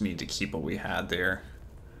we just need to keep what we had there,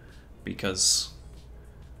 because,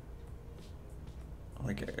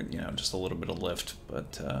 like, you know, just a little bit of lift,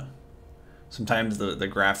 but sometimes the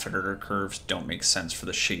graph editor curves don't make sense for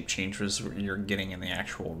the shape changes you're getting in the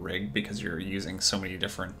actual rig, because you're using so many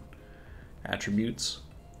different attributes.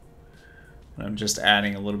 And I'm just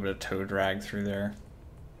adding a little bit of toe drag through there,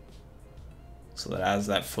 so that as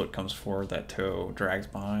that foot comes forward, that toe drags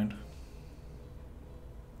behind.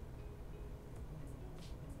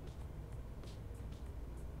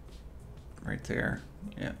 Right there,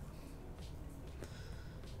 yeah.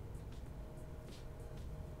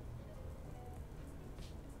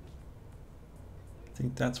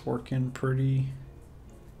 think that's working pretty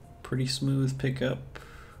smooth pickup.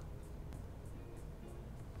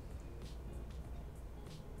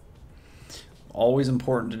 Always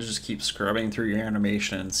important to just keep scrubbing through your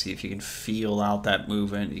animation and see if you can feel out that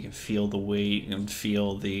movement. You can feel the weight and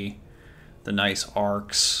feel the nice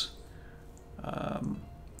arcs.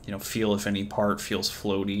 You know, feel if any part feels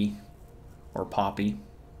floaty or poppy.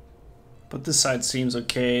 But this side seems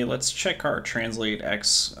okay. Let's check our translate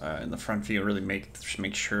X in the front view. Really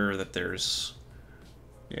make sure that there's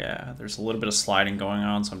a little bit of sliding going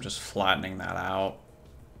on. So I'm just flattening that out,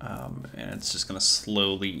 and it's just going to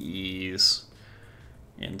slowly ease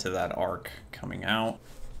into that arc coming out.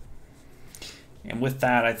 And with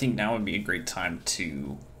that, I think now would be a great time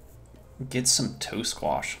to get some toe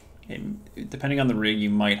squash. And depending on the rig, you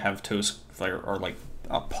might have toe or like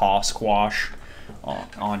a paw squash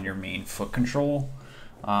on your main foot control.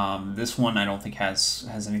 This one I don't think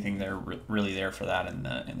has anything there really there for that in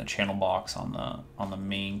the channel box on the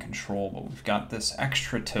main control, but we've got this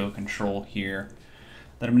extra toe control here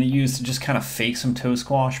that I'm going to use to just kind of fake some toe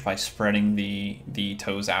squash by spreading the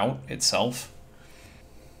toes out itself.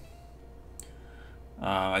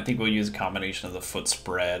 I think we'll use a combination of the foot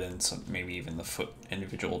spread and some, maybe even the foot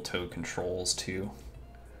individual toe controls too,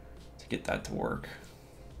 to get that to work.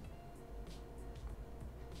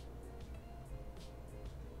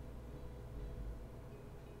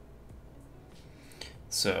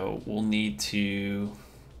 So we'll need to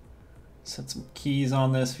set some keys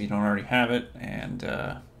on this if you don't already have it,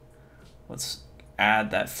 and let's add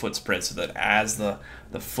that foot spread so that as the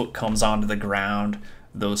foot comes onto the ground,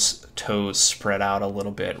 those toes spread out a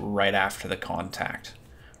little bit right after the contact,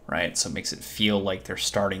 right? So it makes it feel like they're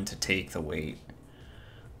starting to take the weight.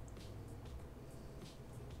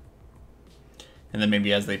 And then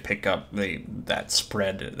maybe as they pick up that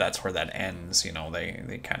spread, that's where that ends, you know,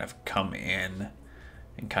 they kind of come in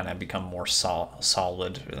and kind of become more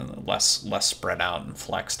solid and less spread out and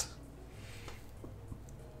flexed.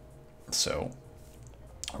 So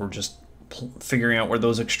we're just figuring out where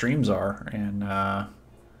those extremes are and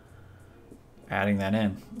adding that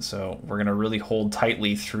in. So we're going to really hold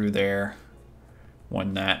tightly through there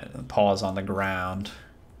when that paw is on the ground.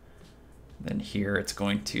 Then here it's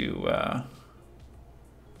going to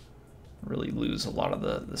really lose a lot of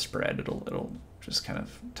the spread. It'll just kind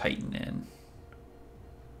of tighten in.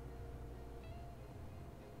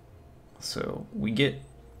 So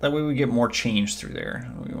that way we get more change through there.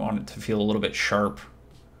 We want it to feel a little bit sharp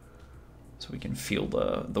so we can feel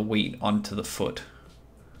the weight onto the foot.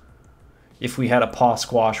 If we had a paw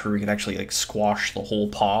squash where we could actually like squash the whole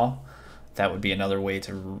paw, that would be another way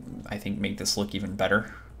to, I think, make this look even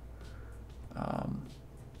better. But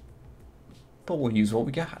we'll use what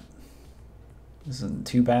we got. This isn't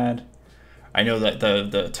too bad. I know that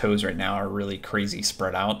the toes right now are really crazy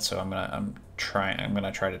spread out, so I'm gonna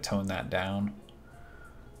try to tone that down.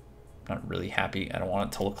 I'm not really happy. I don't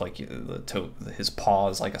want it to look like his paw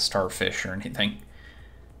is like a starfish or anything.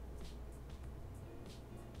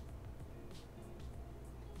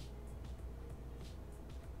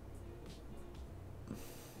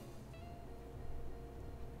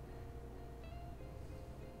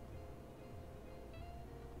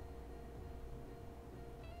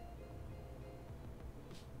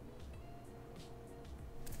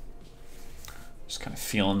 Just kind of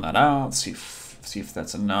feeling that out, see if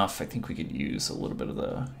that's enough. I think we could use a little bit of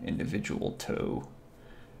the individual toe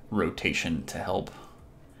rotation to help.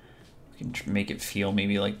 We can make it feel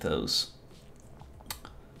maybe like those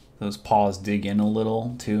paws dig in a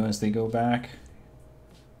little too as they go back.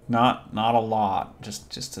 Not a lot,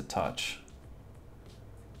 just a touch.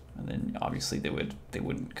 And then obviously they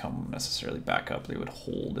wouldn't come necessarily back up. They would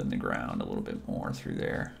hold in the ground a little bit more through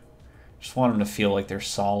there. Just want them to feel like they're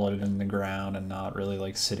solid in the ground and not really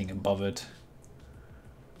like sitting above it.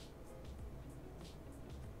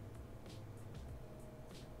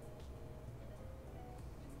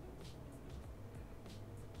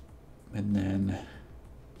 And then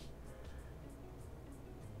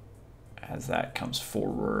as that comes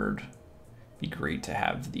forward, it'd be great to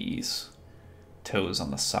have these toes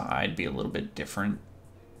on the side be a little bit different,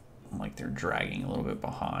 like they're dragging a little bit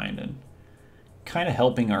behind and kind of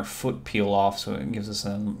helping our foot peel off, so it gives us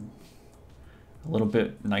a little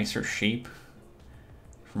bit nicer shape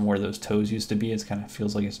from where those toes used to be. It kind of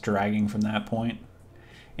feels like it's dragging from that point,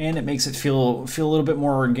 and it makes it feel a little bit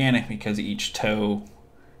more organic because each toe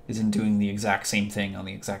isn't doing the exact same thing on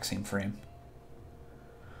the exact same frame.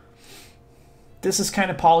 This is kind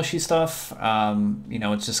of polishy stuff. You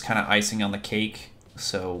know, it's just kind of icing on the cake.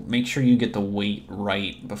 So make sure you get the weight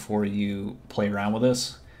right before you play around with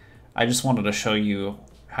this. I just wanted to show you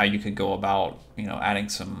how you could go about, you know, adding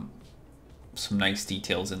some nice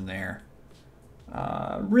details in there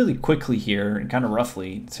really quickly here and kind of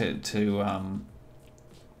roughly to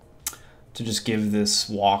just give this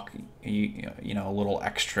walk, you know, a little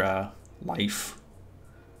extra life.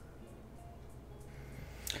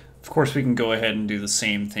 Of course, we can go ahead and do the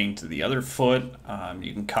same thing to the other foot.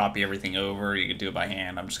 You can copy everything over. You can do it by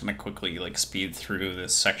hand. I'm just going to quickly like speed through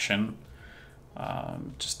this section.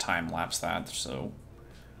 Just time lapse that so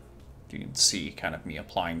you can see kind of me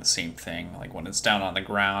applying the same thing. Like when it's down on the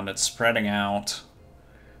ground, it's spreading out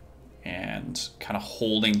and kind of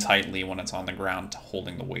holding tightly when it's on the ground,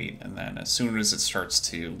 holding the weight. And then as soon as it starts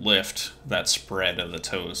to lift, that spread of the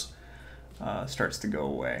toes starts to go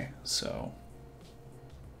away. So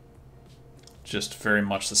just very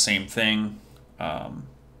much the same thing.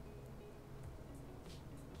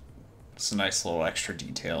 It's a nice little extra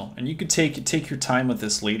detail. And you could take your time with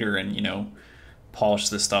this later and, you know, polish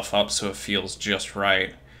this stuff up so it feels just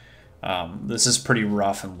right. This is pretty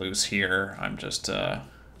rough and loose here. I'm just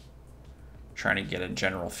trying to get a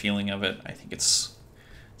general feeling of it. I think it's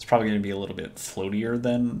probably going to be a little bit floatier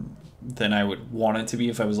than I would want it to be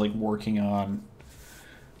if I was like working on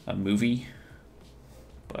a movie.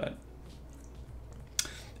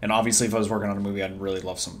 And obviously if I was working on a movie, I'd really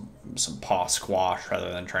love some paw squash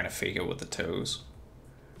rather than trying to fake it with the toes.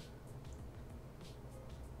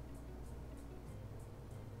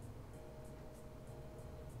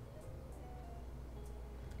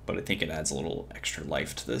 But I think it adds a little extra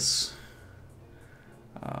life to this.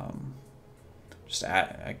 Just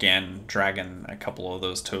again, dragging a couple of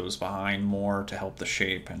those toes behind more to help the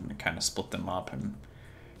shape and kind of split them up and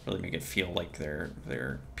really make it feel like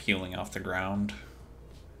they're peeling off the ground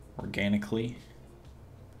organically.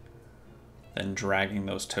 Then dragging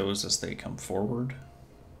those toes as they come forward.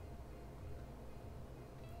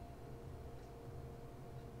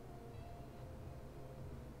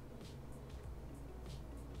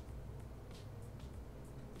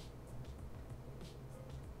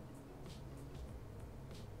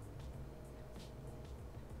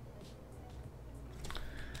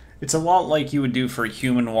 It's a lot like you would do for a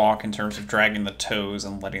human walk in terms of dragging the toes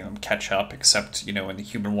and letting them catch up, except, you know, in the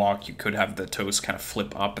human walk you could have the toes kind of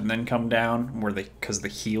flip up and then come down because the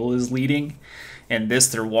heel is leading. And this,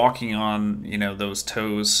 they're walking on, you know, those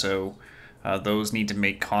toes, so those need to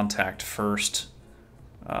make contact first,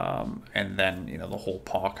 and then, you know, the whole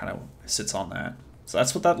paw kind of sits on that. So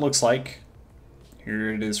that's what that looks like.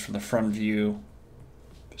 Here it is from the front view,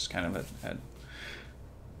 just kind of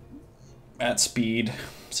at speed,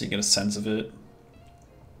 so you get a sense of it.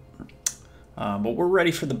 But we're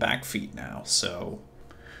ready for the back feet now. So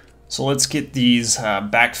let's get these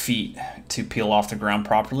back feet to peel off the ground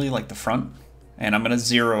properly, like the front. And I'm going to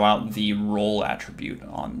zero out the roll attribute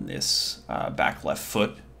on this back left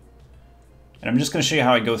foot. And I'm just going to show you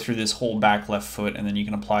how I go through this whole back left foot, and then you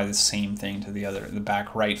can apply the same thing to the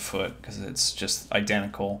back right foot, because it's just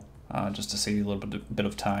identical, just to save you a little bit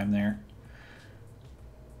of time there.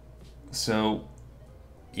 So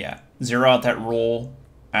yeah, zero out that roll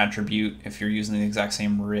attribute if you're using the exact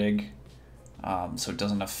same rig, so it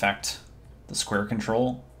doesn't affect the square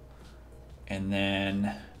control. And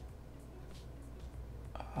then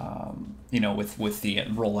you know, with the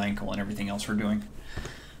roll ankle and everything else we're doing.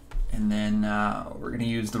 And then we're going to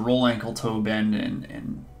use the roll ankle toe bend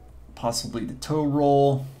and possibly the toe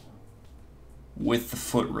roll with the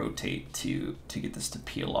foot rotate to get this to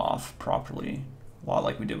peel off properly, a lot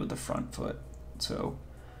like we did with the front foot. So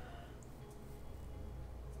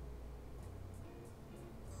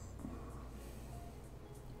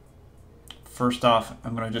first off,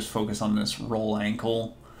 I'm going to just focus on this roll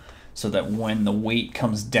ankle so that when the weight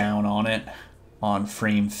comes down on it on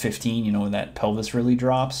frame 15, you know, when that pelvis really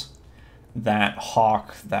drops, that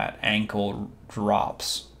hawk, that ankle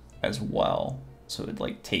drops as well. So it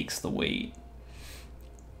like takes the weight.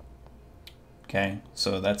 Okay,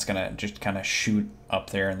 so that's gonna just kind of shoot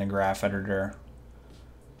up there in the graph editor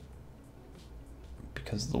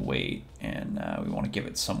because of the weight, and we want to give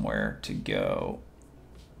it somewhere to go.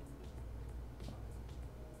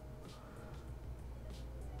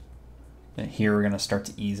 And here we're gonna start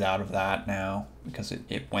to ease out of that now because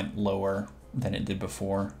it went lower than it did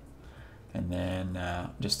before. And then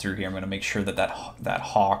just through here, I'm going to make sure that that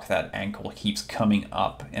hawk, that ankle keeps coming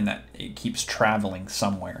up and that it keeps traveling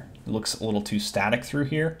somewhere. It looks a little too static through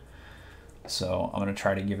here. So I'm going to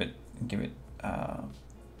try to give it a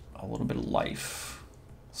little bit of life,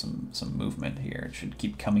 some movement here. It should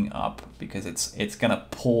keep coming up because it's going to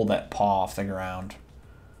pull that paw off the ground.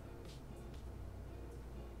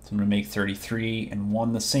 So I'm going to make 33 and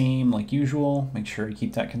 1 the same like usual. Make sure you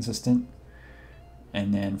keep that consistent.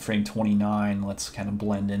 And then frame 29, let's kind of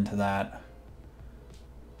blend into that.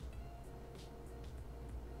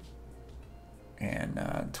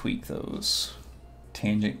 And tweak those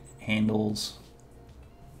tangent handles.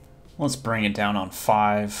 Let's bring it down on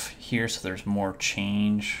 5 here so there's more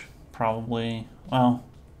change, probably. Well,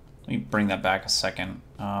 let me bring that back a second.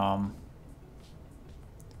 I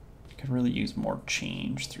could really use more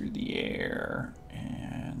change through the air,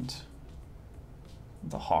 and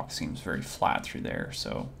the hawk seems very flat through there,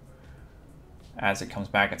 so as it comes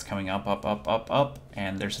back, it's coming up, up, up, up, up,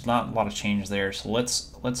 and there's not a lot of change there. So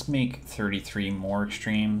let's make 33 more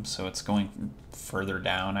extreme, so it's going further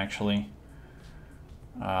down actually.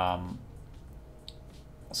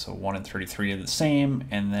 So 1 and 33 are the same,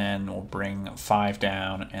 and then we'll bring 5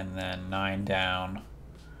 down and then 9 down.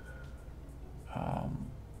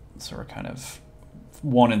 So we're kind of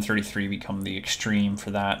 1 and 33 become the extreme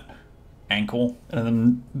for that ankle,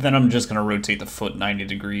 and then I'm just going to rotate the foot 90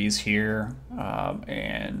 degrees here,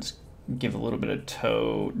 and give a little bit of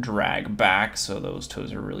toe drag back so those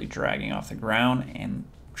toes are really dragging off the ground, and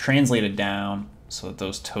translate it down so that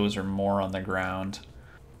those toes are more on the ground.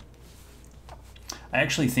 I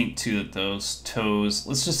actually think too that those toes,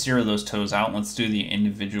 let's just zero those toes out and let's do the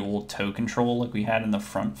individual toe control like we had in the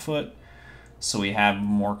front foot, so we have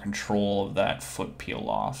more control of that foot peel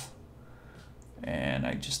off. And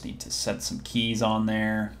I just need to set some keys on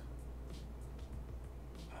there.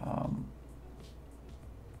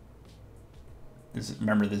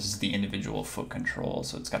 Remember, this is the individual foot control,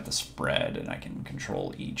 so it's got the spread, and I can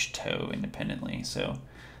control each toe independently. So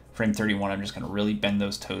frame 31, I'm just going to really bend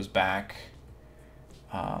those toes back,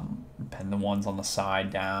 bend the ones on the side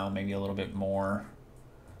down maybe a little bit more,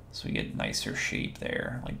 so we get nicer shape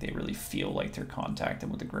there, like they really feel like they're contacted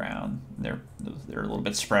with the ground. They're a little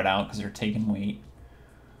bit spread out because they're taking weight.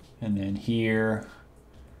 And then here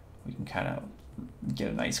we can kind of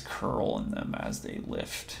get a nice curl in them as they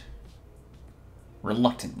lift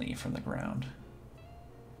reluctantly from the ground,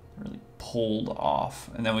 really pulled off.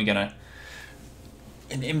 And then we got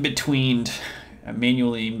an in-between,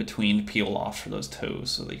 manually in-between peel off for those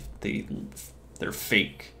toes, so they're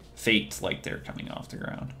faked like they're coming off the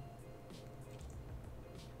ground.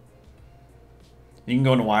 You can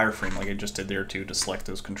go into wireframe like I just did there too to select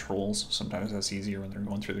those controls. Sometimes that's easier when they're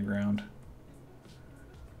going through the ground.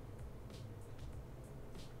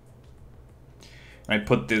 And I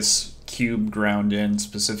put this cube ground in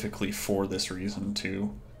specifically for this reason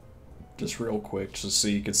too. Just real quick, just so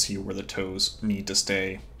you can see where the toes need to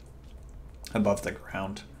stay above the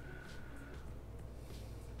ground.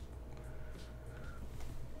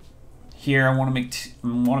 Here, I want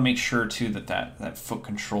to make sure too that foot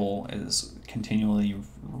control is continually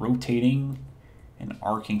rotating and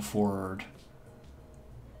arcing forward.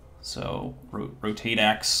 So rotate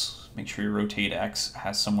X. Make sure your rotate X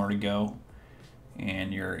has somewhere to go,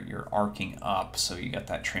 and you're arcing up, so you got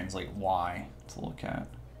that translate Y to look at.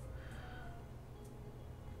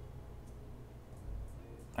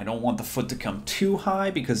 I don't want the foot to come too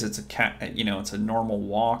high because it's it's a normal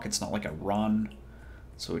walk. It's not like a run.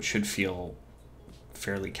 So it should feel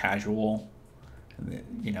fairly casual. And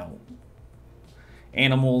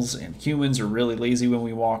animals and humans are really lazy when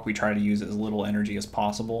we walk. We try to use as little energy as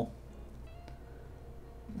possible.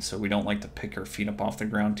 So we don't like to pick our feet up off the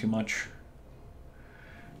ground too much.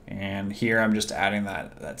 And here I'm just adding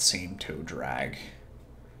that same toe drag,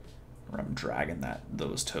 where I'm dragging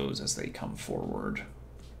those toes as they come forward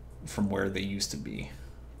from where they used to be.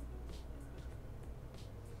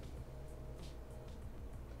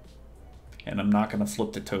 And I'm not going to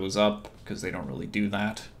flip the toes up because they don't really do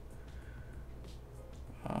that.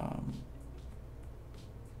 I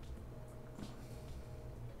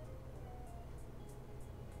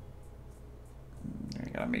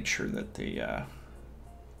got to make sure that the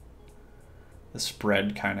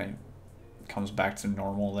spread kind of comes back to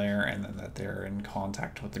normal there, and then that they're in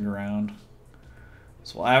contact with the ground.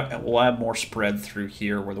 So we'll add more spread through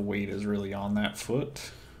here where the weight is really on that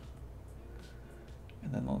foot.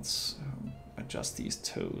 And then let's adjust these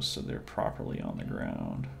toes so they're properly on the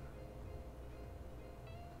ground.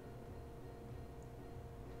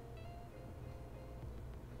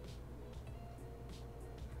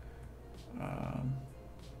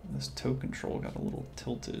 This toe control got a little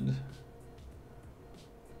tilted.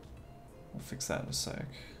 We'll fix that in a sec.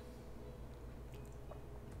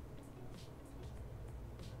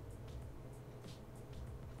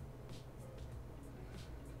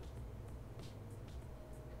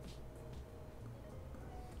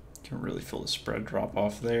 Can really feel the spread drop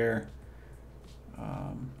off there.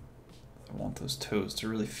 I want those toes to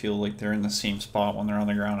really feel like they're in the same spot when they're on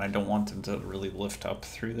the ground. I don't want them to really lift up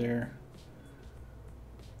through there.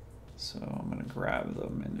 So I'm going to grab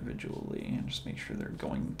them individually and just make sure they're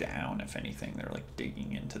going down. If anything, they're like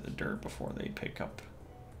digging into the dirt before they pick up.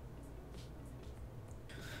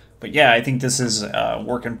 But yeah, I think this is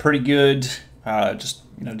working pretty good. Just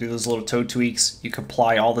do those little toe tweaks. You can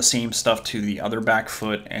apply all the same stuff to the other back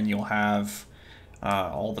foot, and you'll have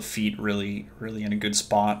all the feet really in a good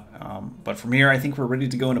spot. But from here, I think we're ready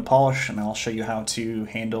to go into polish, and I'll show you how to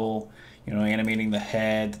handle animating the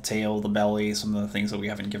head, the tail, the belly, some of the things that we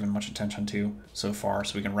haven't given much attention to so far,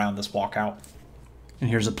 so we can round this walk out. And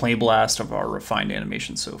here's a plain blast of our refined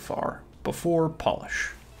animation so far before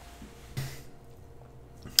polish.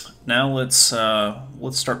 Now let's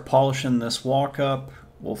start polishing this walk up.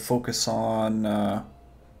 We'll focus on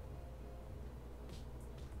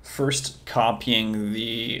first copying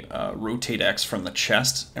the rotate X from the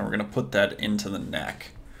chest, and we're going to put that into the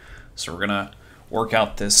neck. So we're going to work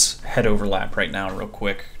out this head overlap right now real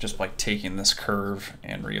quick, just by taking this curve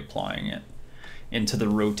and reapplying it into the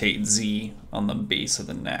rotate Z on the base of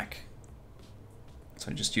the neck.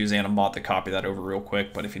 So just use Animbot to copy that over real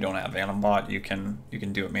quick, but if you don't have Animbot, you can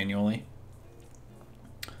do it manually.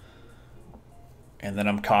 And then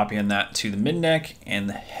I'm copying that to the mid neck and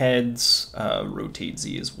the head's rotate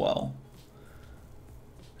Z as well.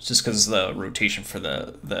 It's just because the rotation for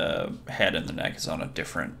the head and the neck is on a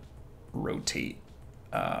different rotate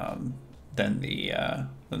than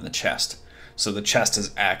the chest. So the chest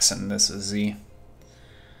is X and this is Z.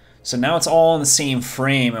 So now it's all in the same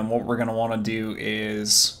frame, and what we're going to want to do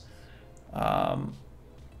is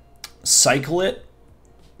cycle it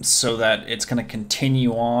so that it's going to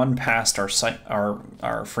continue on past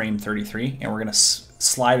our frame 33, and we're going to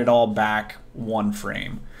slide it all back one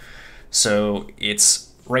frame. So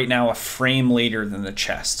it's right now a frame later than the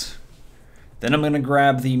chest. Then I'm going to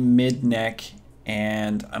grab the mid neck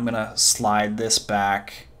and I'm going to slide this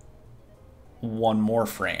back one more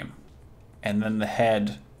frame, and then the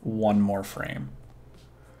head one more frame.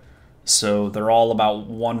 So they're all about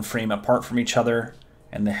one frame apart from each other,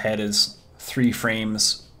 and the head is 3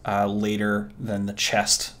 frames later than the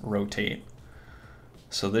chest rotate.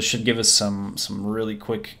 So this should give us some really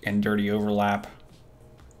quick and dirty overlap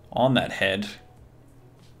on that head.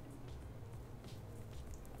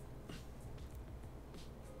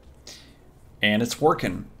 And it's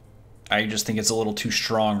working. I just think it's a little too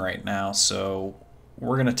strong right now, so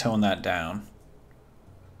we're gonna tone that down.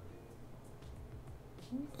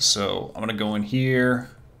 So I'm gonna go in here,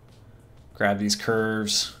 grab these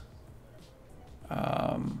curves,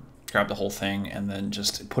 grab the whole thing, and then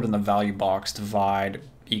just put in the value box, divide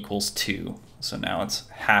equals 2. So now it's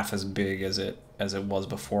half as big as it was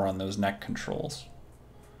before on those neck controls.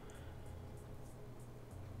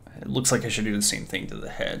 It looks like I should do the same thing to the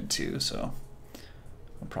head too, so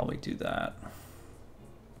I'll probably do that.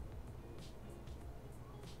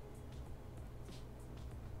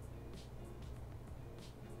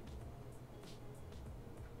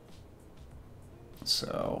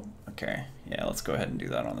 So, okay, yeah, let's go ahead and do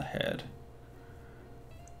that on the head.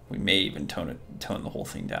 We may even tone the whole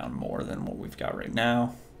thing down more than what we've got right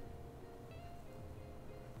now.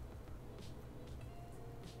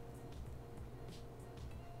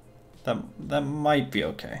 That might be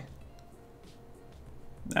okay.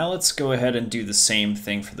 Now let's go ahead and do the same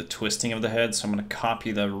thing for the twisting of the head. So I'm going to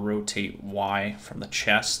copy the rotate Y from the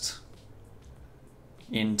chest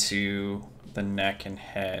into the neck and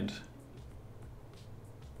head.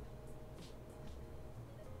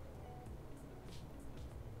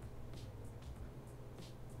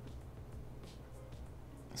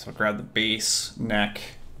 So I'll grab the base, neck,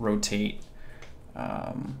 rotate,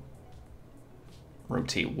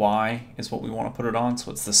 rotate Y is what we want to put it on.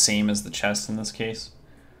 So it's the same as the chest in this case.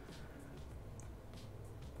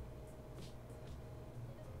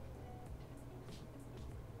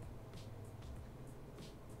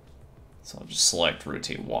 So I'll just select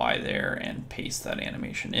rotate Y there and paste that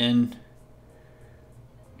animation in.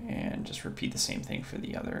 And just repeat the same thing for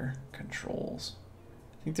the other controls.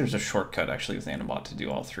 I think there's a shortcut actually with Animbot to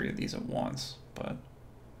do all 3 of these at once, but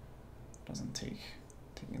it doesn't take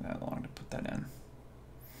me that long to put that in.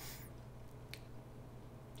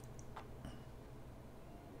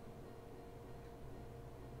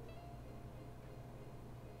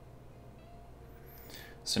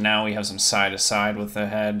 So now we have some side to side with the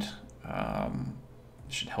head.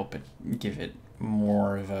 Should help it give it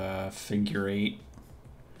more of a figure 8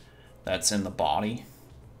 that's in the body.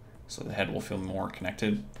 So the head will feel more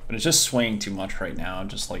connected, but it's just swaying too much right now,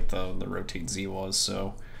 just like the rotate Z was.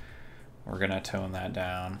 So we're gonna tone that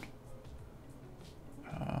down.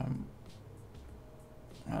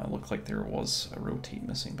 It looked like there was a rotate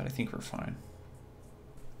missing, but I think we're fine.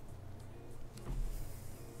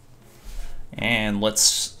 And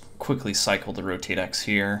let's quickly cycle the rotate X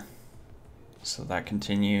here. So that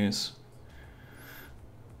continues.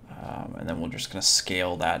 And then we're just going to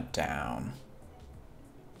scale that down.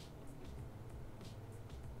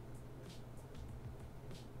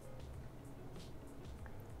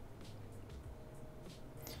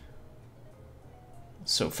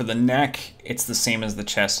 So for the neck, it's the same as the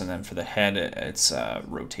chest, and then for the head, it's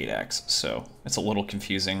rotate X. So it's a little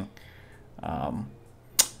confusing,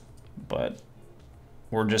 but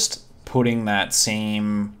we're just putting that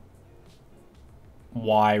same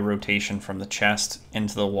Y rotation from the chest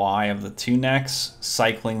into the Y of the two necks,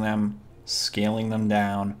 cycling them, scaling them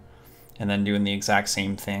down, and then doing the exact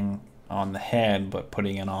same thing on the head, but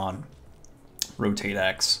putting it on rotate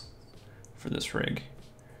X for this rig.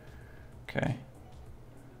 Okay.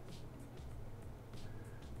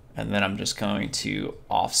 And then I'm just going to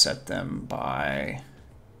offset them by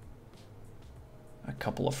a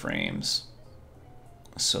couple of frames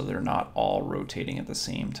so they're not all rotating at the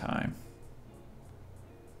same time,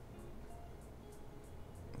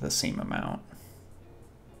 the same amount,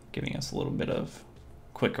 giving us a little bit of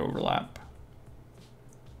quick overlap.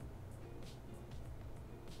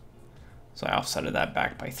 So I offsetted that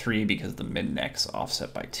back by 3 because the mid neck's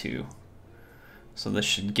offset by 2. So this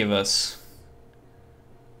should give us,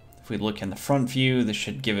 if we look in the front view, this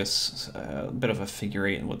should give us a bit of a figure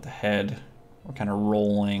 8 with the head. We're kind of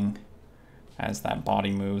rolling as that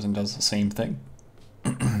body moves and does the same thing.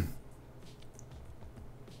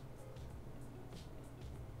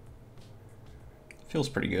 Feels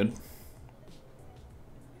pretty good.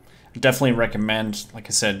 Definitely recommend, like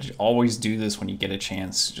I said, always do this when you get a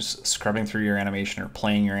chance. Just scrubbing through your animation or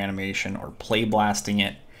playing your animation or play blasting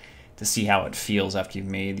it to see how it feels after you've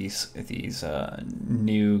made these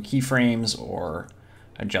new keyframes or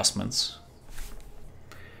adjustments.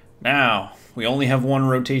 Now, we only have one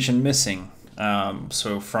rotation missing.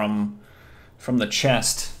 So from the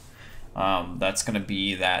chest, that's going to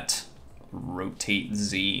be that rotate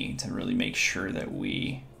Z to really make sure that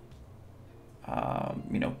we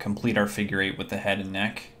complete our figure 8 with the head and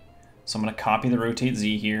neck. So I'm going to copy the rotate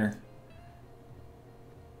Z here.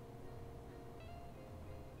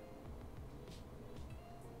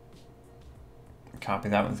 Copy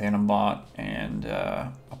that with Animbot and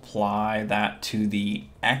apply that to the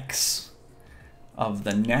X of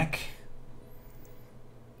the neck,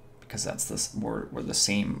 because that's where the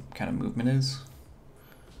same kind of movement is.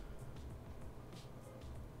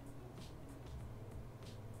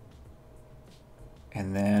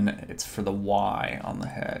 And then it's for the Y on the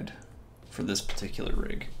head for this particular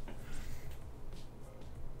rig.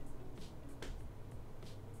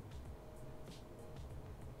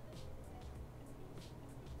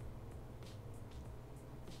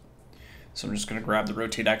 So I'm just going to grab the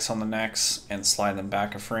rotate X on the necks and slide them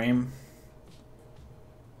back a frame.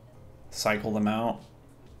 Cycle them out.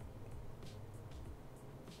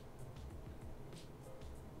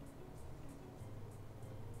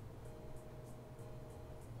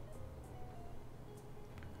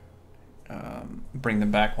 Bring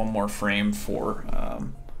them back one more frame for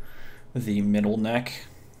the middle neck,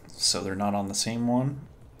 so they're not on the same one.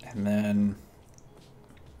 And then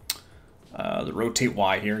the rotate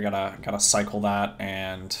Y here, gotta cycle that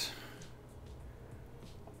and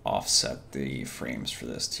offset the frames for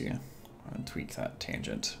this too, and tweak that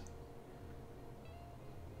tangent.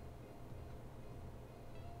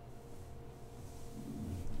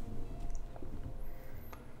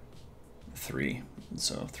 Three.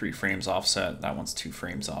 So 3 frames offset, that one's 2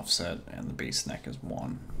 frames offset, and the base neck is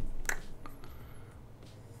 1.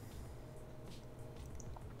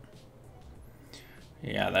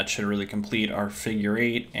 Yeah, that should really complete our figure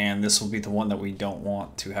 8, and this will be the one that we don't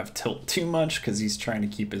want to have tilt too much because he's trying to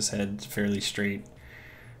keep his head fairly straight.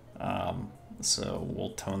 So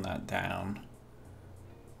we'll tone that down.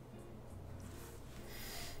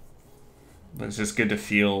 But it's just good to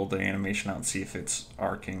feel the animation out and see if it's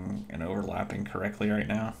arcing and overlapping correctly right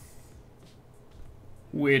now.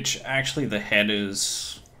 Which actually the head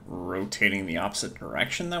is rotating the opposite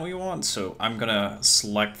direction that we want. So I'm gonna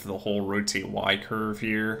select the whole rotate Y curve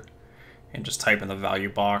here and just type in the value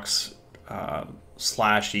box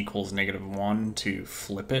slash equals -1 to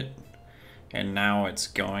flip it. And now it's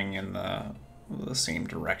going in the same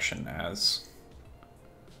direction as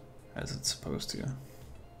it's supposed to.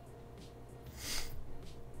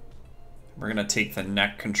 We're going to take the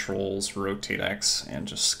neck controls, rotate X, and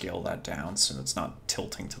just scale that down so it's not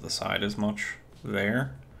tilting to the side as much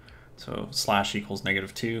there. So slash equals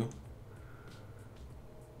 -2.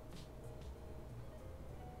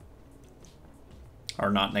 Or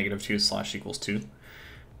not -2, slash equals 2.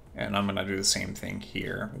 And I'm gonna do the same thing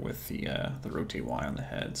here with the rotate Y on the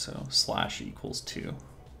head. So slash equals 2,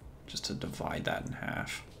 just to divide that in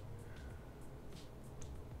half.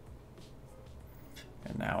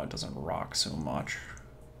 And now it doesn't rock so much.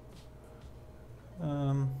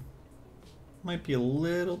 Might be a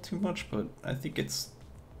little too much, but I think it's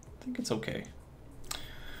okay.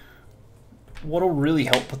 What'll really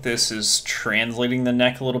help with this is translating the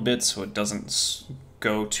neck a little bit so it doesn't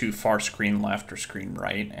go too far screen left or screen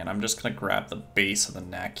right. And I'm just gonna grab the base of the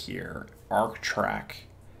neck here, arc track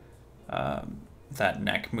that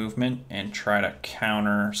neck movement, and try to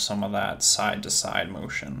counter some of that side to side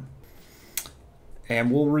motion.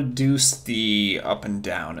 And we'll reduce the up and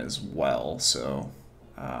down as well. So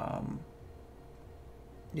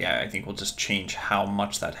yeah, I think we'll just change how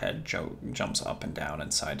much that head jumps up and down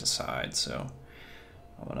and side to side. So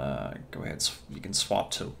I'm gonna go ahead, you can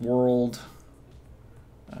swap to world,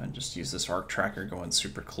 and just use this arc tracker going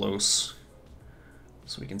super close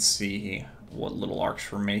so we can see what little arcs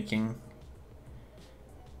we're making.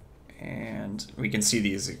 And we can see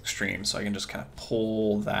these extremes, so I can just kind of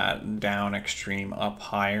pull that down extreme up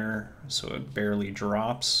higher so it barely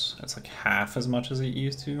drops. It's like half as much as it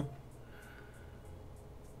used to.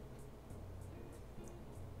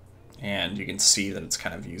 And you can see that it's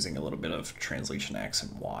kind of using a little bit of translation X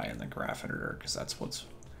and Y in the graph editor because that's what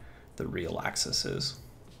the real axis is.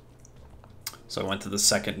 So I went to the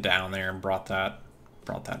second down there and brought that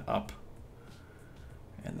up.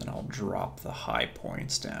 And then I'll drop the high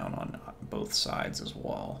points down on both sides as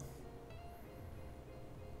well.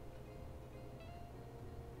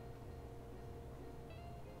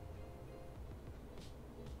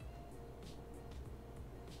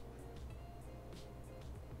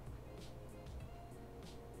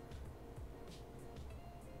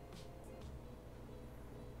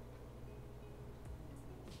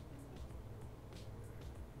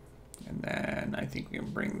 And then I think we can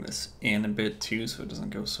bring this in a bit too so it doesn't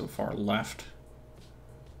go so far left.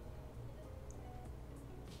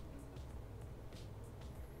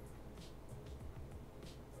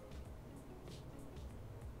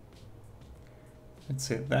 I'd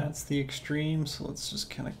say that's the extreme, so let's just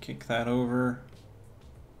kind of kick that over.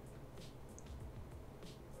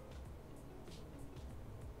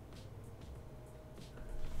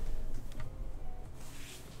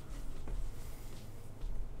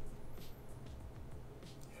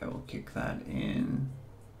 Yeah, we'll kick that in,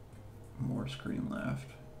 more screen left.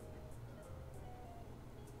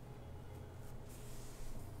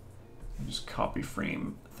 And just copy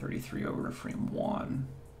frame 33 over to frame 1.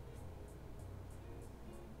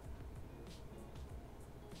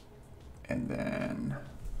 And then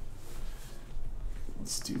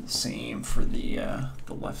let's do the same for the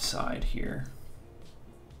left side here.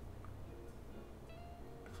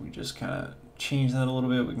 If we just kind of change that a little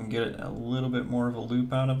bit, we can get a little bit more of a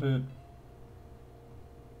loop out of it.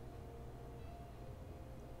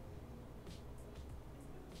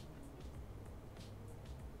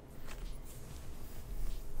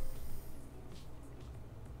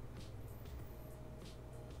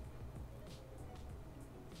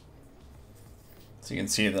 So you can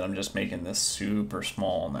see that I'm just making this super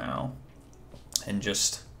small now, and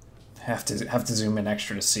just have to zoom in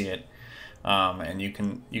extra to see it. And you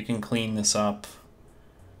can clean this up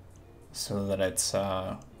so that it's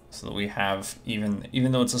so that we have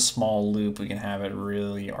even though it's a small loop, we can have it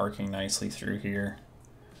really arcing nicely through here.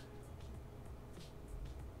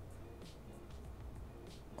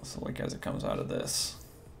 So like as it comes out of this.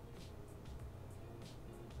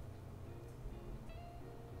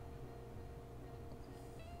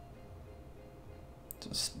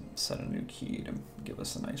 Just set a new key to give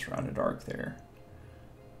us a nice rounded arc there.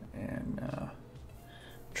 And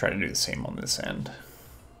try to do the same on this end.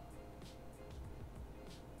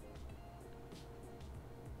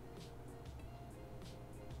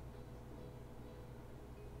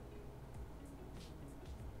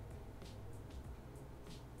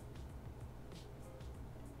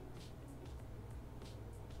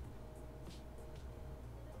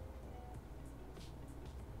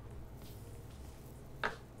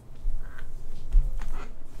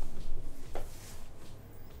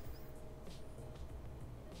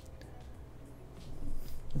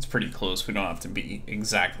 It's pretty close. We don't have to be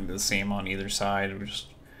exactly the same on either side. We're just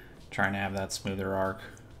trying to have that smoother arc.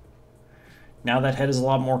 Now that head is a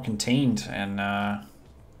lot more contained, and I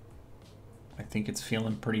think it's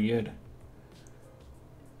feeling pretty good.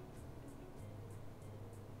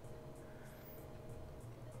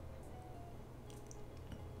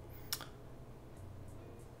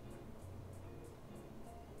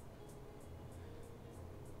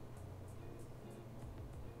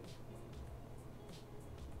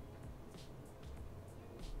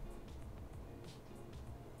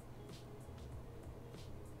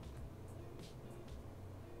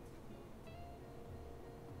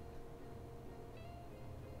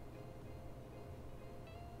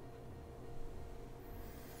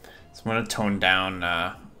 So I'm going to tone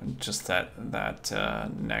down just that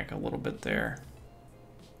neck a little bit there.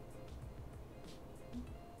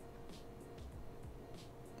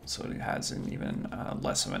 So it has an even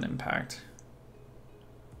less of an impact.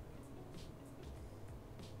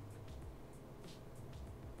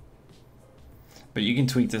 But you can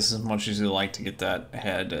tweak this as much as you like to get that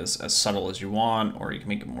head as subtle as you want, or you can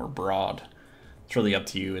make it more broad. It's really up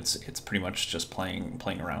to you. It's pretty much just playing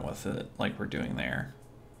around with it like we're doing there.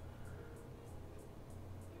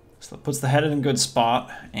 So that puts the head in a good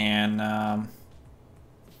spot, and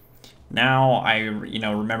now I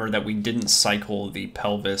remember that we didn't cycle the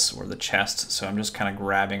pelvis or the chest, so I'm just kind of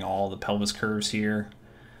grabbing all the pelvis curves here,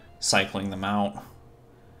 cycling them out,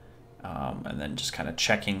 and then just kind of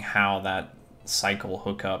checking how that cycle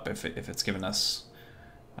hook up if it's given us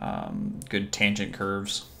good tangent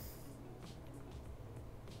curves.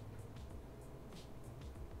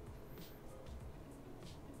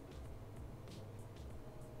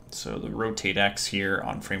 So the rotate X here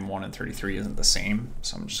on frame 1 and 33 isn't the same,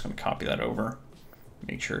 so I'm just going to copy that over,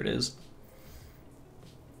 make sure it is.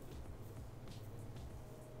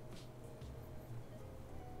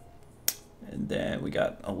 And then we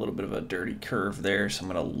got a little bit of a dirty curve there, so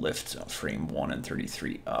I'm going to lift frame 1 and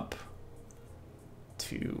 33 up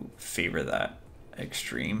to favor that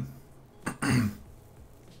extreme. And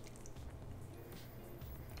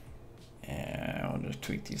I'll just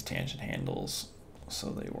tweak these tangent handles so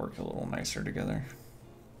they work a little nicer together.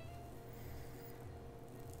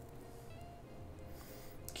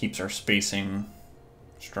 Keeps our spacing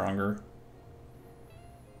stronger.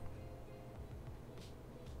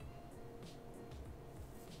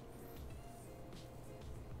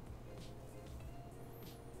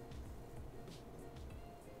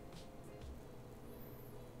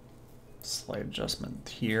 Slight adjustment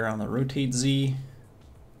here on the rotate Z.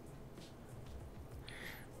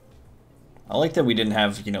 I like that we didn't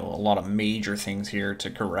have, a lot of major things here to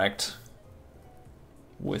correct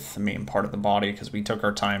with the main part of the body, because we took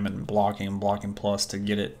our time in blocking and blocking plus to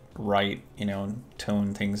get it right, and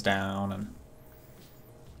tone things down and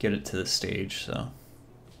get it to the stage, so.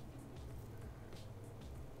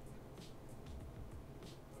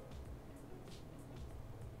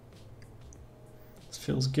 This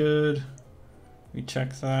feels good. We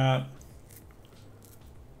check that.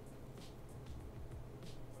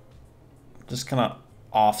 Just kind of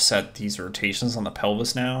offset these rotations on the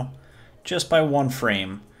pelvis now, just by 1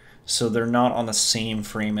 frame, so they're not on the same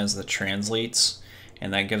frame as the translates,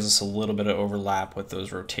 and that gives us a little bit of overlap with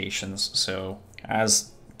those rotations. So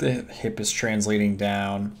as the hip is translating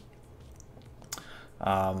down,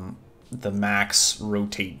 the max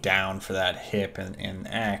rotate down for that hip and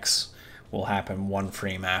X will happen 1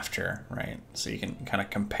 frame after, right? So you can kind of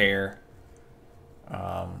compare,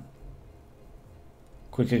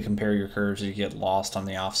 quickly compare your curves. You get lost on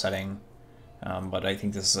the offsetting, but I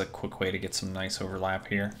think this is a quick way to get some nice overlap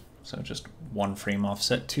here. So just 1 frame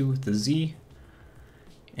offset 2 with the Z,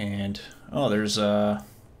 and oh, there's a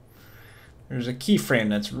keyframe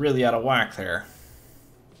that's really out of whack there.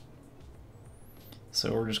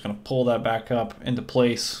 So we're just gonna pull that back up into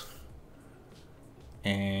place,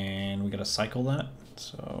 and we gotta cycle that.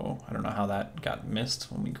 So I don't know how that got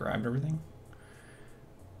missed when we grabbed everything.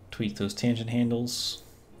 Tweak those tangent handles.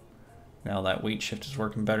 Now that weight shift is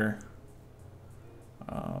working better.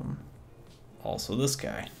 Also this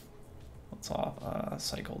guy. Let's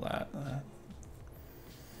cycle that.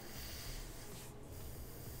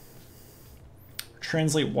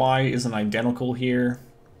 Translate Y isn't identical here.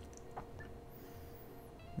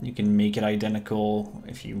 You can make it identical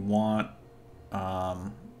if you want. I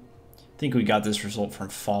think we got this result from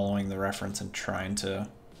following the reference and trying to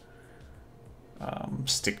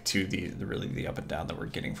stick to the up and down that we're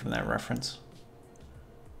getting from that reference.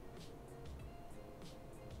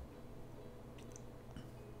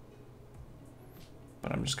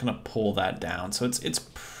 But I'm just gonna pull that down, so it's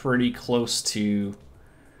pretty close to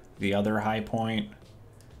the other high point,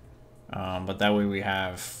 but that way we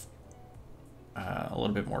have a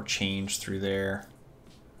little bit more change through there,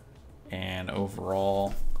 and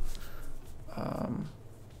overall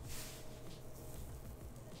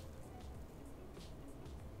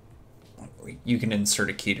you can insert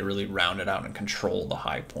a key to really round it out and control the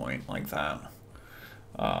high point like that.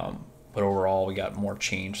 But overall, we got more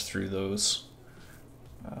change through those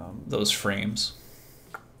frames.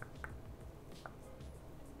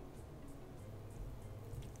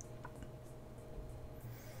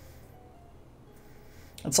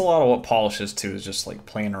 That's a lot of what polish is too, is just like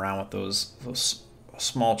playing around with those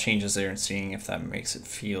small changes there and seeing if that makes it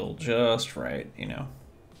feel just right,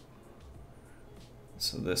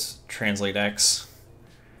 So this translate X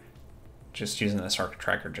just using this arc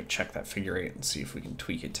tracker to check that figure 8 and see if we can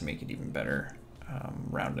tweak it to make it even better,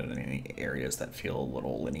 rounded in any areas that feel a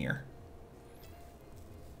little linear.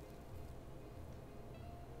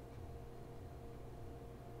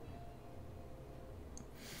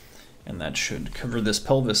 And that should cover this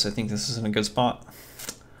pelvis. I think this is in a good spot.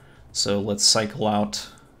 So let's cycle out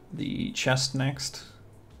the chest next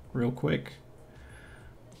real quick.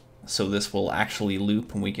 So this will actually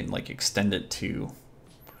loop and we can like extend it to,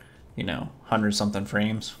 you know, 100 something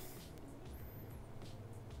frames.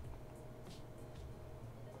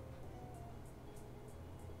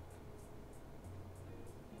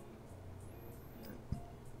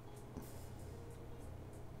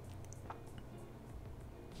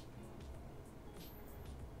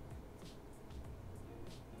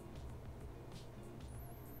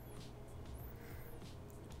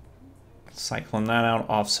 Cycling that out,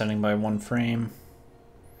 offsetting by 1 frame.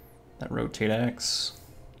 That rotate X.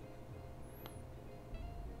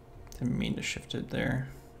 Didn't mean to shift it there.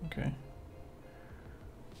 Okay.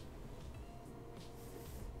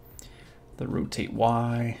 The rotate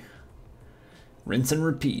Y. Rinse and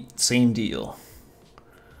repeat, same deal.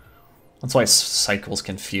 That's why cycles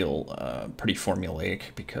can feel pretty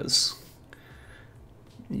formulaic, because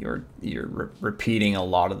you're repeating a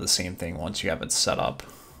lot of the same thing once you have it set up.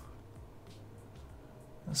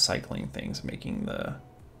 Cycling things, making the,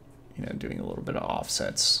 you know, doing a little bit of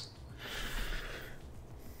offsets.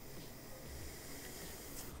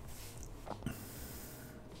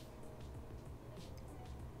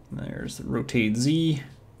 There's the rotate Z.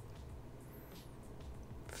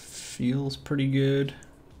 Feels pretty good.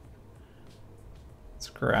 Let's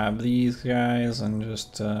grab these guys and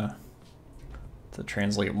just to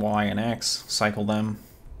translate Y and X, cycle them.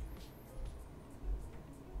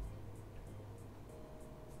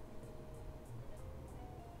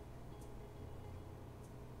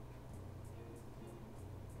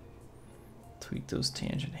 Tweak those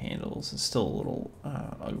tangent handles. It's still a little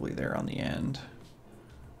ugly there on the end.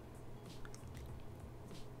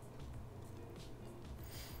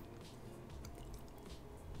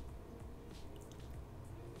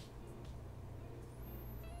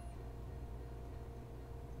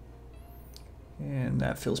 And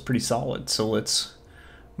that feels pretty solid. So let's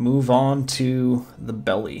move on to the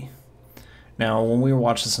belly. Now, when we were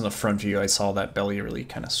watching this in the front view, I saw that belly really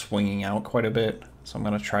kind of swinging out quite a bit. So I'm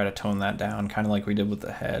going to try to tone that down, kind of like we did with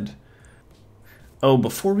the head. Oh,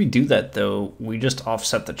 before we do that, though, we just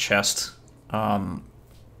offset the chest. And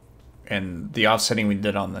the offsetting we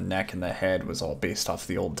did on the neck and the head was all based off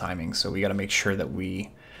the old timing. So we got to make sure that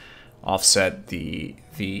we offset the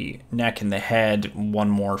neck and the head 1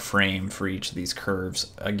 more frame for each of these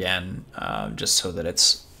curves again, just so that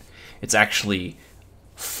it's actually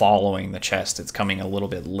following the chest. It's coming a little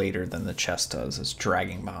bit later than the chest does. It's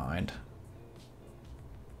dragging behind.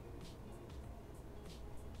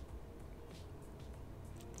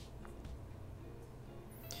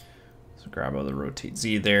 So grab all the rotate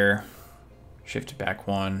Z there, shift it back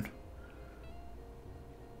 1.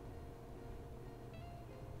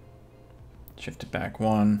 Shift it back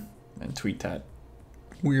 1 and tweak that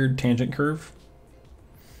weird tangent curve.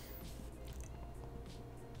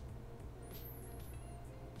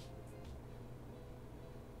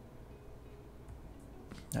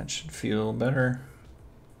 That should feel better.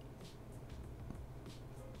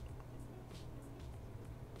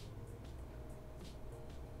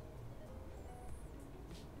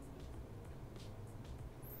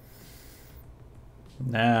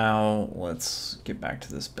 Now let's get back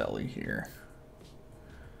to this belly here.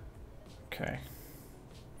 Okay.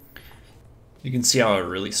 You can see how it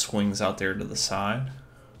really swings out there to the side.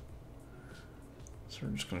 So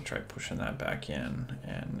we're just going to try pushing that back in,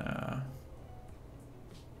 and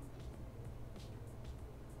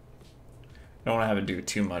don't want to have it do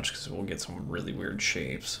too much because we'll get some really weird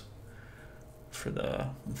shapes for the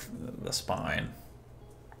spine.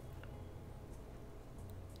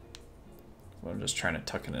 I'm just trying to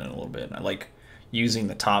tuck it in a little bit. I like using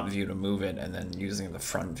the top view to move it and then using the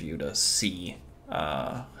front view to see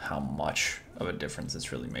how much of a difference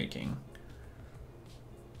it's really making.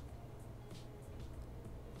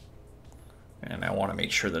 And I want to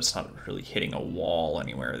make sure that it's not really hitting a wall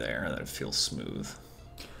anywhere there, that it feels smooth.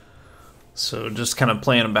 So just kind of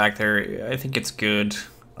playing them back there, I think it's good.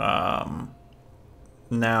 Now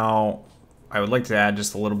I would like to add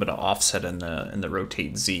just a little bit of offset in the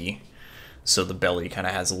rotate Z. So the belly kind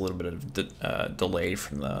of has a little bit of delay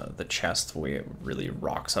from the chest, the way it really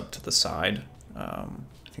rocks up to the side. I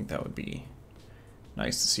think that would be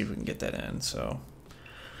nice to see if we can get that in. So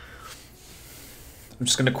I'm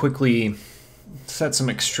just going to quickly set some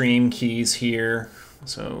extreme keys here.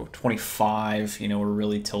 So 25, you know, we're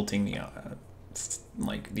really tilting the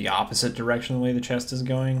like the opposite direction the way the chest is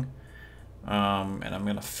going. And I'm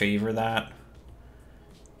gonna favor that.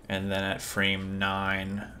 And then at frame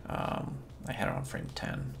 9, I had it on frame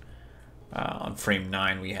 10. On frame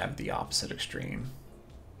 9, we have the opposite extreme.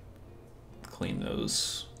 Clean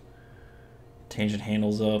those tangent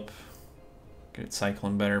handles up. Get it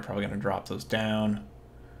cycling better. Probably gonna drop those down.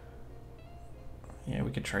 Yeah,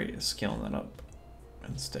 we could try scaling that up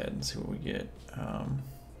instead and see what we get.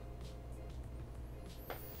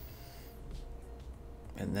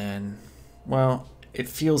 And then, well, it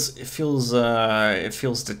feels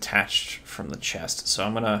detached from the chest. So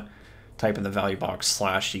I'm gonna type in the value box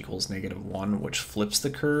 /=-1, which flips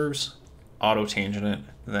the curves, auto tangent it,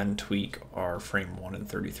 then tweak our frame 1 and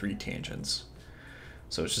 33 tangents.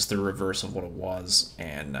 So it's just the reverse of what it was,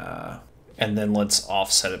 and then let's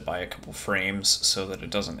offset it by a couple frames so that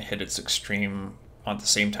it doesn't hit its extreme at the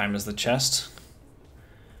same time as the chest.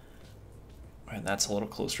 And that's a little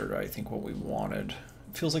closer to, I think, what we wanted.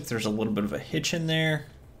 It feels like there's a little bit of a hitch in there.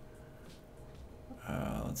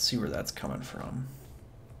 Let's see where that's coming from.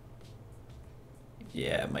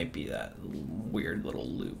 Yeah, it might be that weird little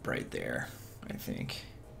loop right there, I think.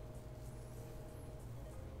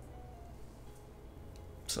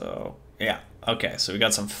 So, yeah. Okay, so we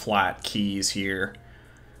got some flat keys here.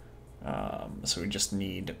 So we just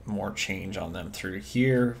need more change on them through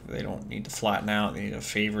here. They don't need to flatten out. They need to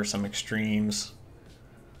favor some extremes.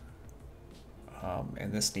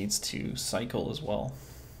 And this needs to cycle as well.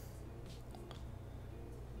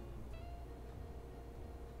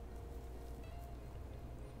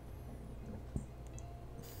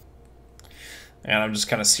 And I'm just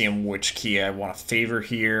kind of seeing which key I want to favor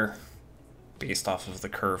here based off of the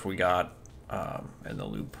curve we got in the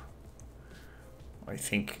loop. I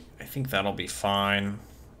think that'll be fine.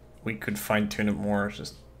 We could fine tune it more,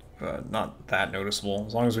 just not that noticeable,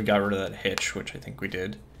 as long as we got rid of that hitch, which I think we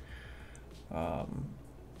did.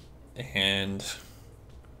 And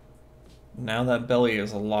now that belly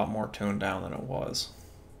is a lot more toned down than it was.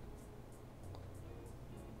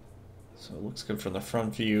 So it looks good from the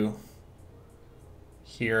front view.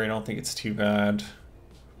 Here, I don't think it's too bad.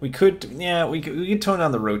 We could, yeah, we could tone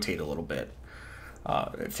down the rotate a little bit.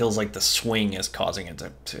 It feels like the swing is causing it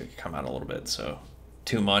to come out a little bit, so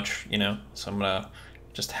too much, you know? So I'm gonna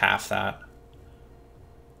just half that.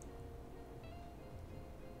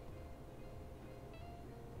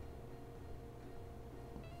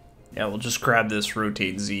 Yeah, we'll just grab this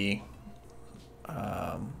rotate Z,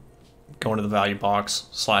 go into the value box,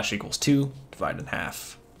 /=2, divide in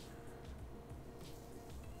half.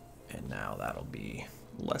 And now that'll be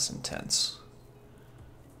less intense.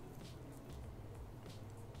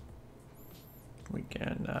 We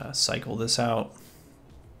can cycle this out,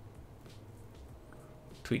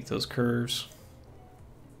 tweak those curves.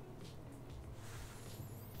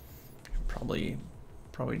 Probably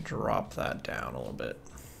drop that down a little bit.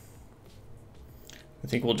 I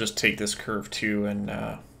think we'll just take this curve too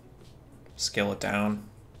and scale it down.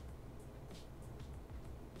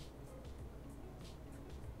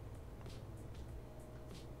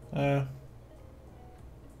 Yeah,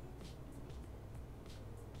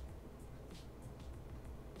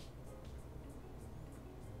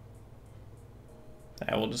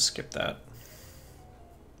 we'll just skip that.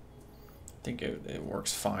 I think it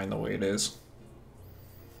works fine the way it is.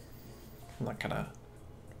 I'm not gonna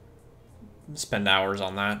spend hours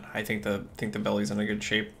on that. I think the belly's in a good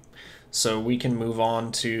shape. So we can move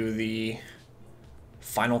on to the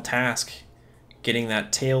final task, getting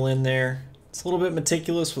that tail in there. It's a little bit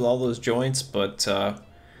meticulous with all those joints, but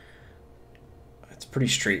it's pretty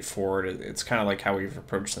straightforward. It's kind of like how we've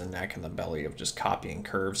approached the neck and the belly of just copying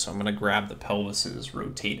curves. So I'm going to grab the pelvis's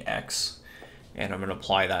rotate X, and I'm going to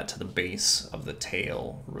apply that to the base of the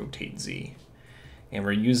tail, rotate Z. And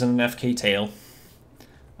we're using an FK tail,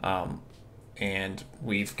 and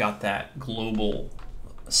we've got that global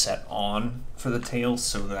set on for the tail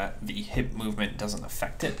so that the hip movement doesn't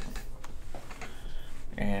affect it.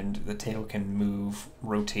 And the tail can move,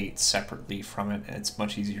 rotate separately from it, and it's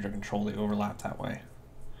much easier to control the overlap that way.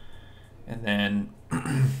 And then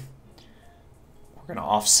we're going to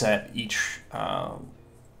offset each, we're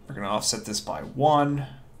going to offset this by 1,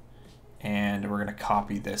 and we're going to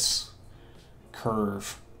copy this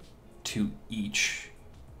curve to each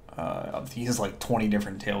of these like 20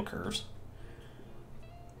 different tail curves.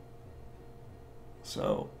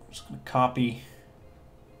 So I'm just going to copy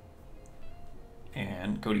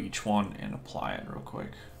and go to each one and apply it real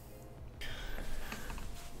quick.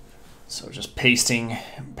 So just pasting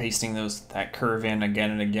that curve in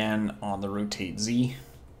again and again on the rotate Z.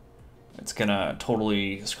 it's gonna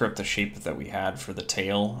totally script the shape that we had for the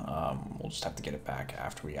tail. We'll just have to get it back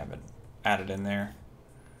after we have it added in there.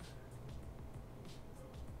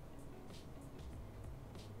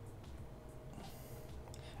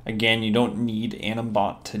 Again, you don't need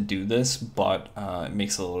Animbot to do this, but it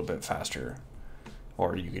makes it a little bit faster.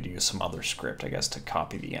 Or you could use some other script, I guess, to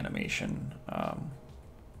copy the animation.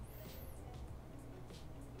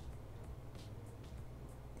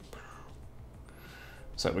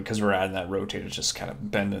 So because we're adding that rotate, it's just kind of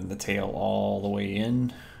bending the tail all the way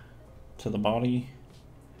in to the body.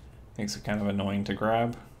 Makes it kind of annoying to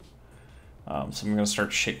grab. So I'm going to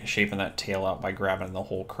start shaping that tail out by grabbing the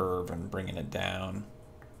whole curve and bringing it down.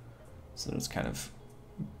 So it's kind of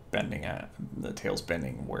bending the tail's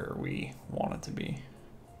bending where we want it to be.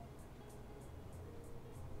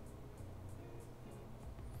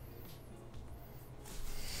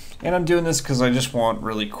 And I'm doing this because I just want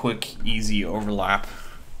really quick, easy overlap.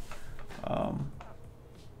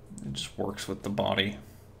 It just works with the body.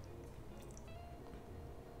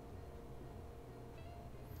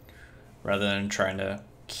 Rather than trying to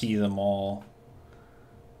key them all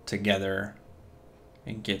together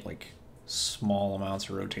and get like small amounts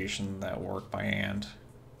of rotation that work by hand.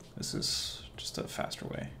 This is just a faster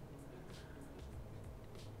way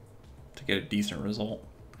to get a decent result.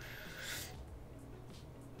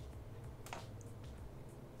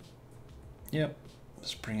 Yep,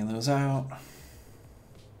 just bringing those out.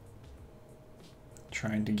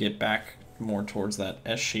 Trying to get back more towards that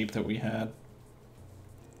S shape that we had.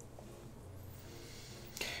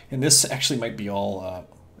 And this actually might be all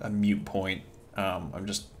a mute point. I'm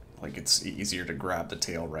just like, it's easier to grab the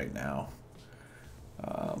tail right now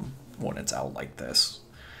when it's out like this.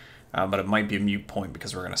 But it might be a mute point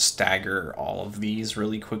because we're going to stagger all of these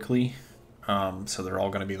really quickly. So they're all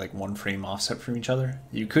going to be like one frame offset from each other.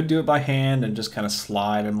 You could do it by hand and just kind of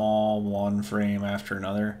slide them all one frame after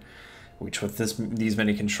another, which with these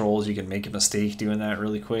many controls, you can make a mistake doing that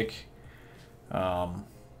really quick. I'm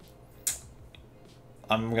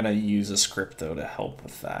going to use a script though to help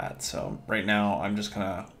with that. So right now I'm just going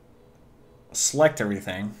to select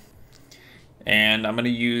everything, and I'm going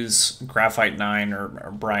to use Graphite 9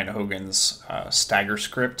 or Brian Hogan's stagger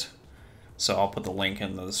script. So I'll put the link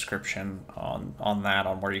in the description on that,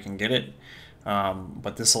 on where you can get it.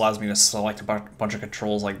 But this allows me to select a bunch of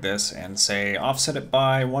controls like this and say offset it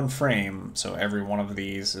by one frame. So every one of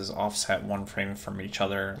these is offset one frame from each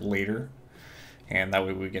other later. And that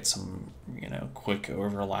way we get some, quick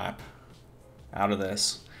overlap out of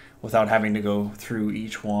this without having to go through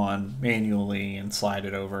each one manually and slide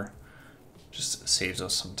it over. Just saves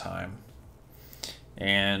us some time.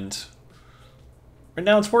 And right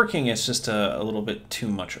now it's working, it's just a little bit too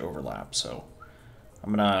much overlap. So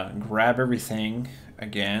I'm gonna grab everything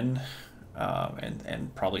again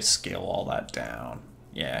and probably scale all that down.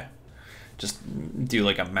 Yeah, just do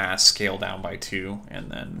like a mass scale down by 2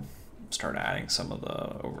 and then start adding some of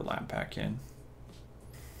the overlap back in.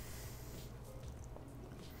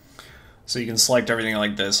 So you can select everything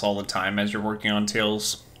like this all the time as you're working on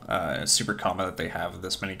tails. It's super common that they have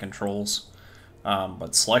this many controls.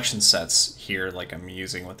 But selection sets here, like I'm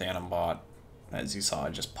using with Animbot, as you saw,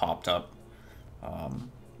 it just popped up.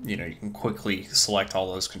 You can quickly select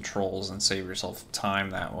all those controls and save yourself time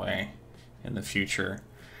that way in the future.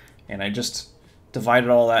 And I just divided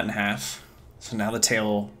all that in half. So now the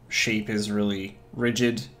tail shape is really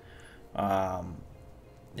rigid and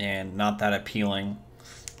not that appealing.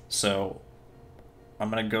 So I'm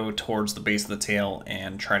going to go towards the base of the tail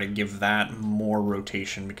and try to give that more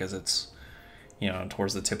rotation because it's,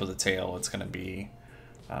 towards the tip of the tail, it's going to be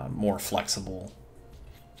more flexible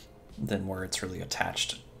than where it's really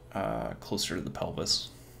attached closer to the pelvis.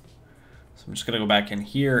 So I'm just going to go back in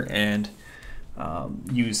here and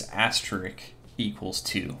use asterisk equals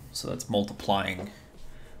 2. So that's multiplying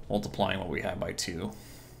what we have by 2.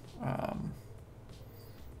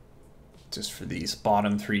 Just for these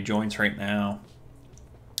bottom 3 joints right now.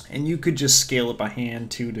 And you could just scale it by hand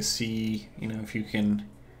too to see, if you can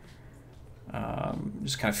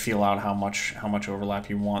just kind of feel out how much overlap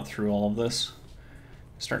you want through all of this.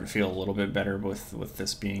 Starting to feel a little bit better with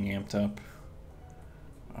this being amped up.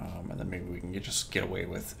 And then maybe we can just get away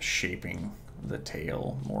with shaping the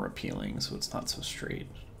tail more appealing so it's not so straight.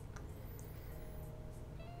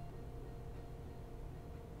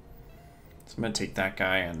 So I'm going to take that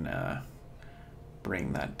guy and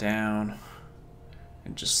bring that down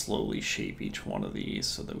and just slowly shape each one of these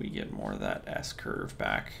so that we get more of that S curve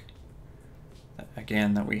back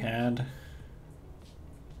again that we had.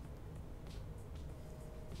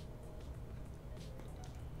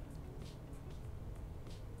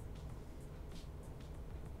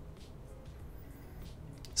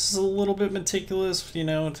 is a little bit meticulous, you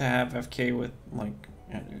know, to have FK with, like,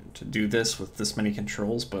 to do this with this many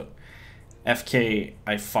controls, but FK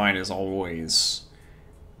I find is always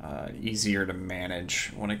easier to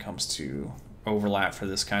manage when it comes to overlap for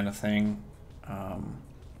this kind of thing.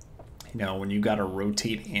 You know, when you got to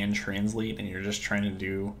rotate and translate and you're just trying to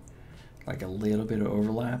do like a little bit of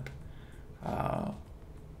overlap,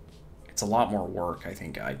 it's a lot more work, I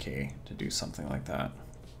think, IK, to do something like that.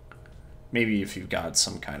 Maybe if you've got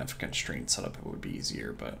some kind of constraint set up, it would be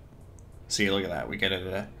easier, but see, look at that. We get it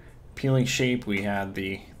at a peeling shape. We had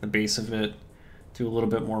the base of it, do a little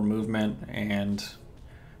bit more movement, and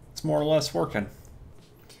it's more or less working.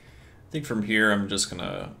 I think from here, I'm just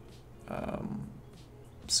gonna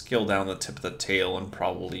scale down the tip of the tail and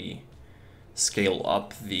probably scale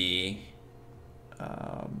up the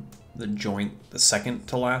joint, the second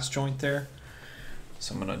to last joint there.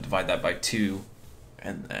 So I'm gonna divide that by 2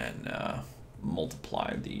 and then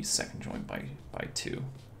multiply the second joint by 2.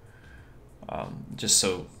 Just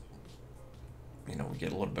so, you know, we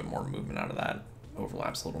get a little bit more movement out of that.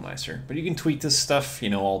 Overlaps a little nicer. But you can tweak this stuff, you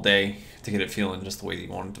know, all day to get it feeling just the way that you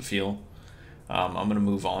want it to feel. I'm going to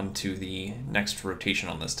move on to the next rotation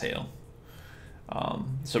on this tail.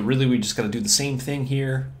 So really we just got to do the same thing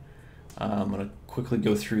here. I'm going to quickly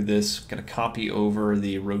go through this. Going to copy over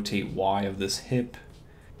the rotate Y of this hip.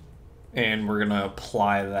 And we're going to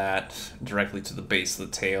apply that directly to the base of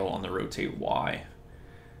the tail on the rotate Y.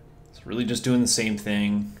 So really just doing the same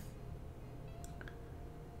thing.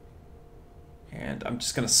 And I'm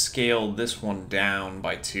just going to scale this one down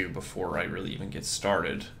by 2 before I really even get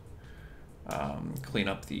started. Clean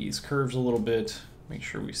up these curves a little bit. Make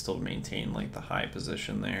sure we still maintain like the high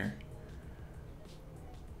position there.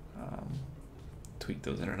 Tweak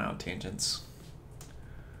those in and out tangents.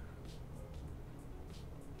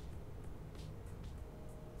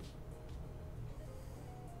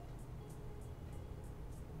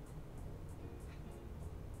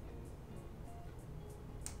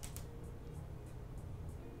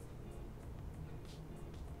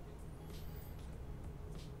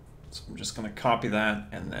 So I'm just going to copy that,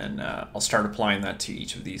 and then I'll start applying that to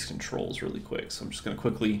each of these controls really quick. So I'm just going to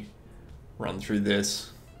quickly run through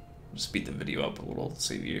this. Just speed the video up a little,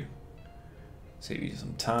 save you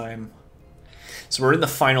some time. So we're in the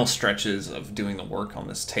final stretches of doing the work on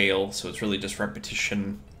this tail. So it's really just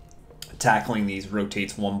repetition, tackling these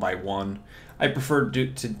rotates one by one. I prefer to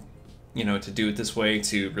do it this way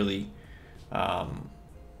to really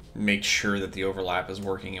make sure that the overlap is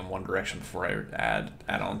working in one direction before I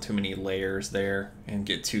add on too many layers there and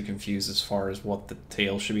get too confused as far as what the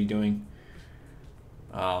tail should be doing.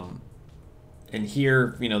 And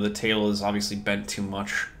here, you know, the tail is obviously bent too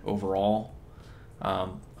much overall.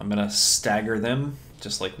 I'm gonna stagger them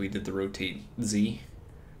just like we did the rotate Z,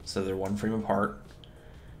 so they're one frame apart.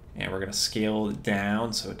 And we're gonna scale it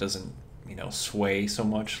down so it doesn't, you know, sway so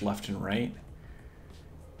much left and right.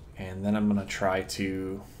 And then I'm gonna try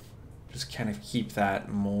to just kind of keep that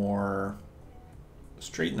more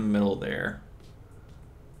straight in the middle there.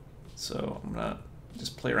 So I'm gonna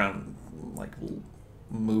just play around like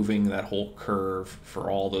moving that whole curve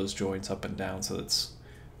for all those joints up and down so it's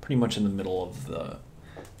pretty much in the middle of the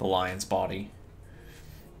lion's body.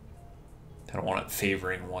 I don't want it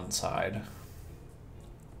favoring one side.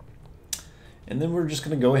 And then we're just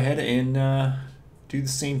gonna go ahead and do the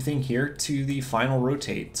same thing here to the final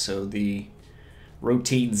rotate. So the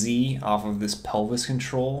rotate Z off of this pelvis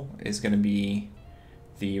control is going to be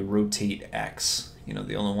the rotate X, you know,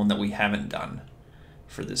 the only one that we haven't done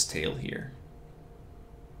for this tail here.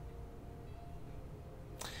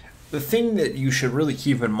 The thing that you should really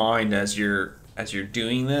keep in mind as you're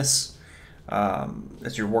doing this,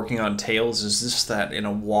 as you're working on tails, is just that in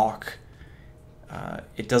a walk,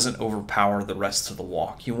 it doesn't overpower the rest of the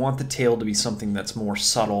walk. You want the tail to be something that's more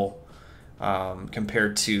subtle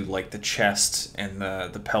compared to like the chest and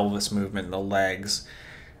the pelvis movement and the legs.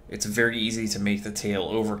 It's very easy to make the tail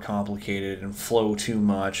overcomplicated and flow too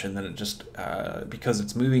much, and then it just, because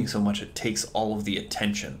it's moving so much, it takes all of the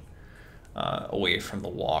attention away from the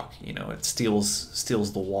walk. You know, it steals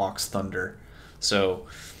the walk's thunder. So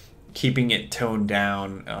keeping it toned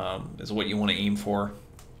down is what you want to aim for.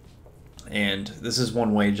 And this is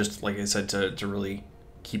one way, just like I said, to really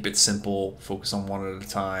keep it simple, focus on one at a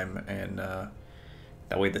time, and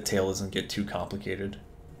that way the tail doesn't get too complicated.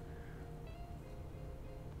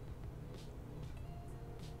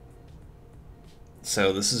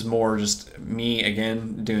 So this is more just me,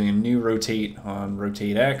 again, doing a new rotate on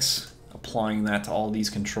rotate X, applying that to all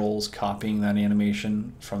these controls, copying that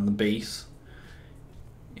animation from the base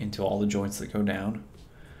into all the joints that go down.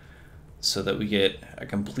 so that we get a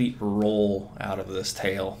complete roll out of this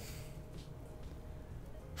tail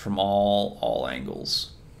from all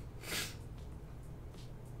angles.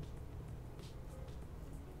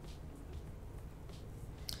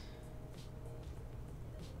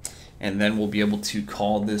 And then we'll be able to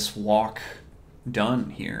call this walk done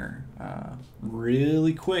here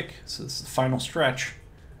really quick. So this is the final stretch,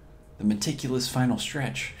 the meticulous final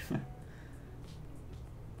stretch.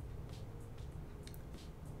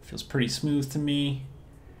 Feels pretty smooth to me.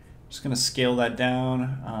 Just gonna scale that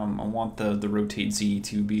down. I want the rotate Z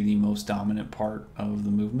to be the most dominant part of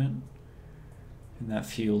the movement. And that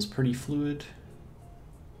feels pretty fluid.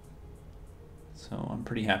 So I'm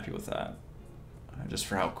pretty happy with that. Just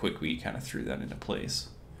for how quick we kind of threw that into place.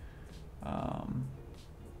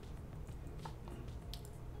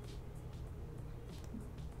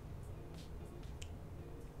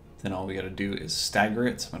 Then all we got to do is stagger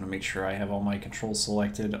it. So I'm going to make sure I have all my controls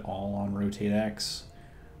selected, all on rotate X.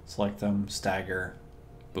 Select them, stagger,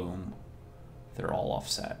 boom. They're all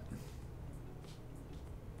offset.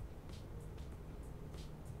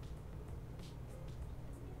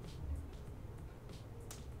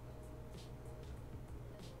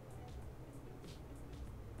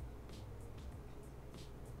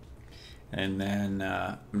 And then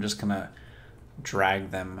I'm just gonna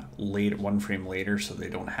drag them one frame later so they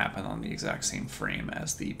don't happen on the exact same frame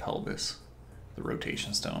as the pelvis. The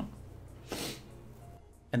rotations don't.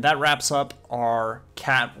 And that wraps up our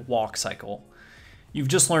cat walk cycle. You've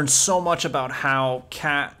just learned so much about how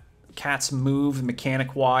cats move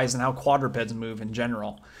mechanic-wise and how quadrupeds move in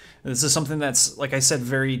general. This is something that's, like I said,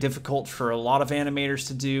 very difficult for a lot of animators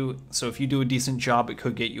to do, so if you do a decent job, it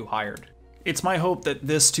could get you hired. It's my hope that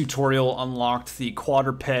this tutorial unlocked the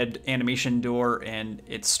quadruped animation door and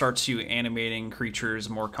it starts you animating creatures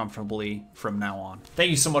more comfortably from now on. Thank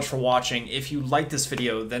you so much for watching. If you like this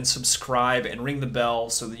video, then subscribe and ring the bell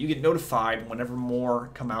so that you get notified whenever more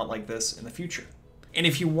come out like this in the future. And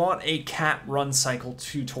if you want a cat run cycle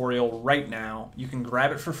tutorial right now, you can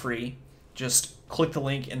grab it for free. Just click the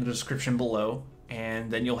link in the description below,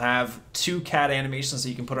 and then you'll have 2 cat animations that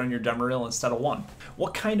you can put on your demo reel instead of 1.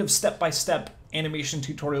 What kind of step-by-step animation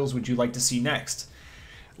tutorials would you like to see next?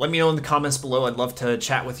 Let me know in the comments below. I'd love to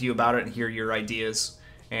chat with you about it and hear your ideas.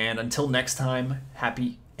 And until next time,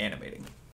 happy animating.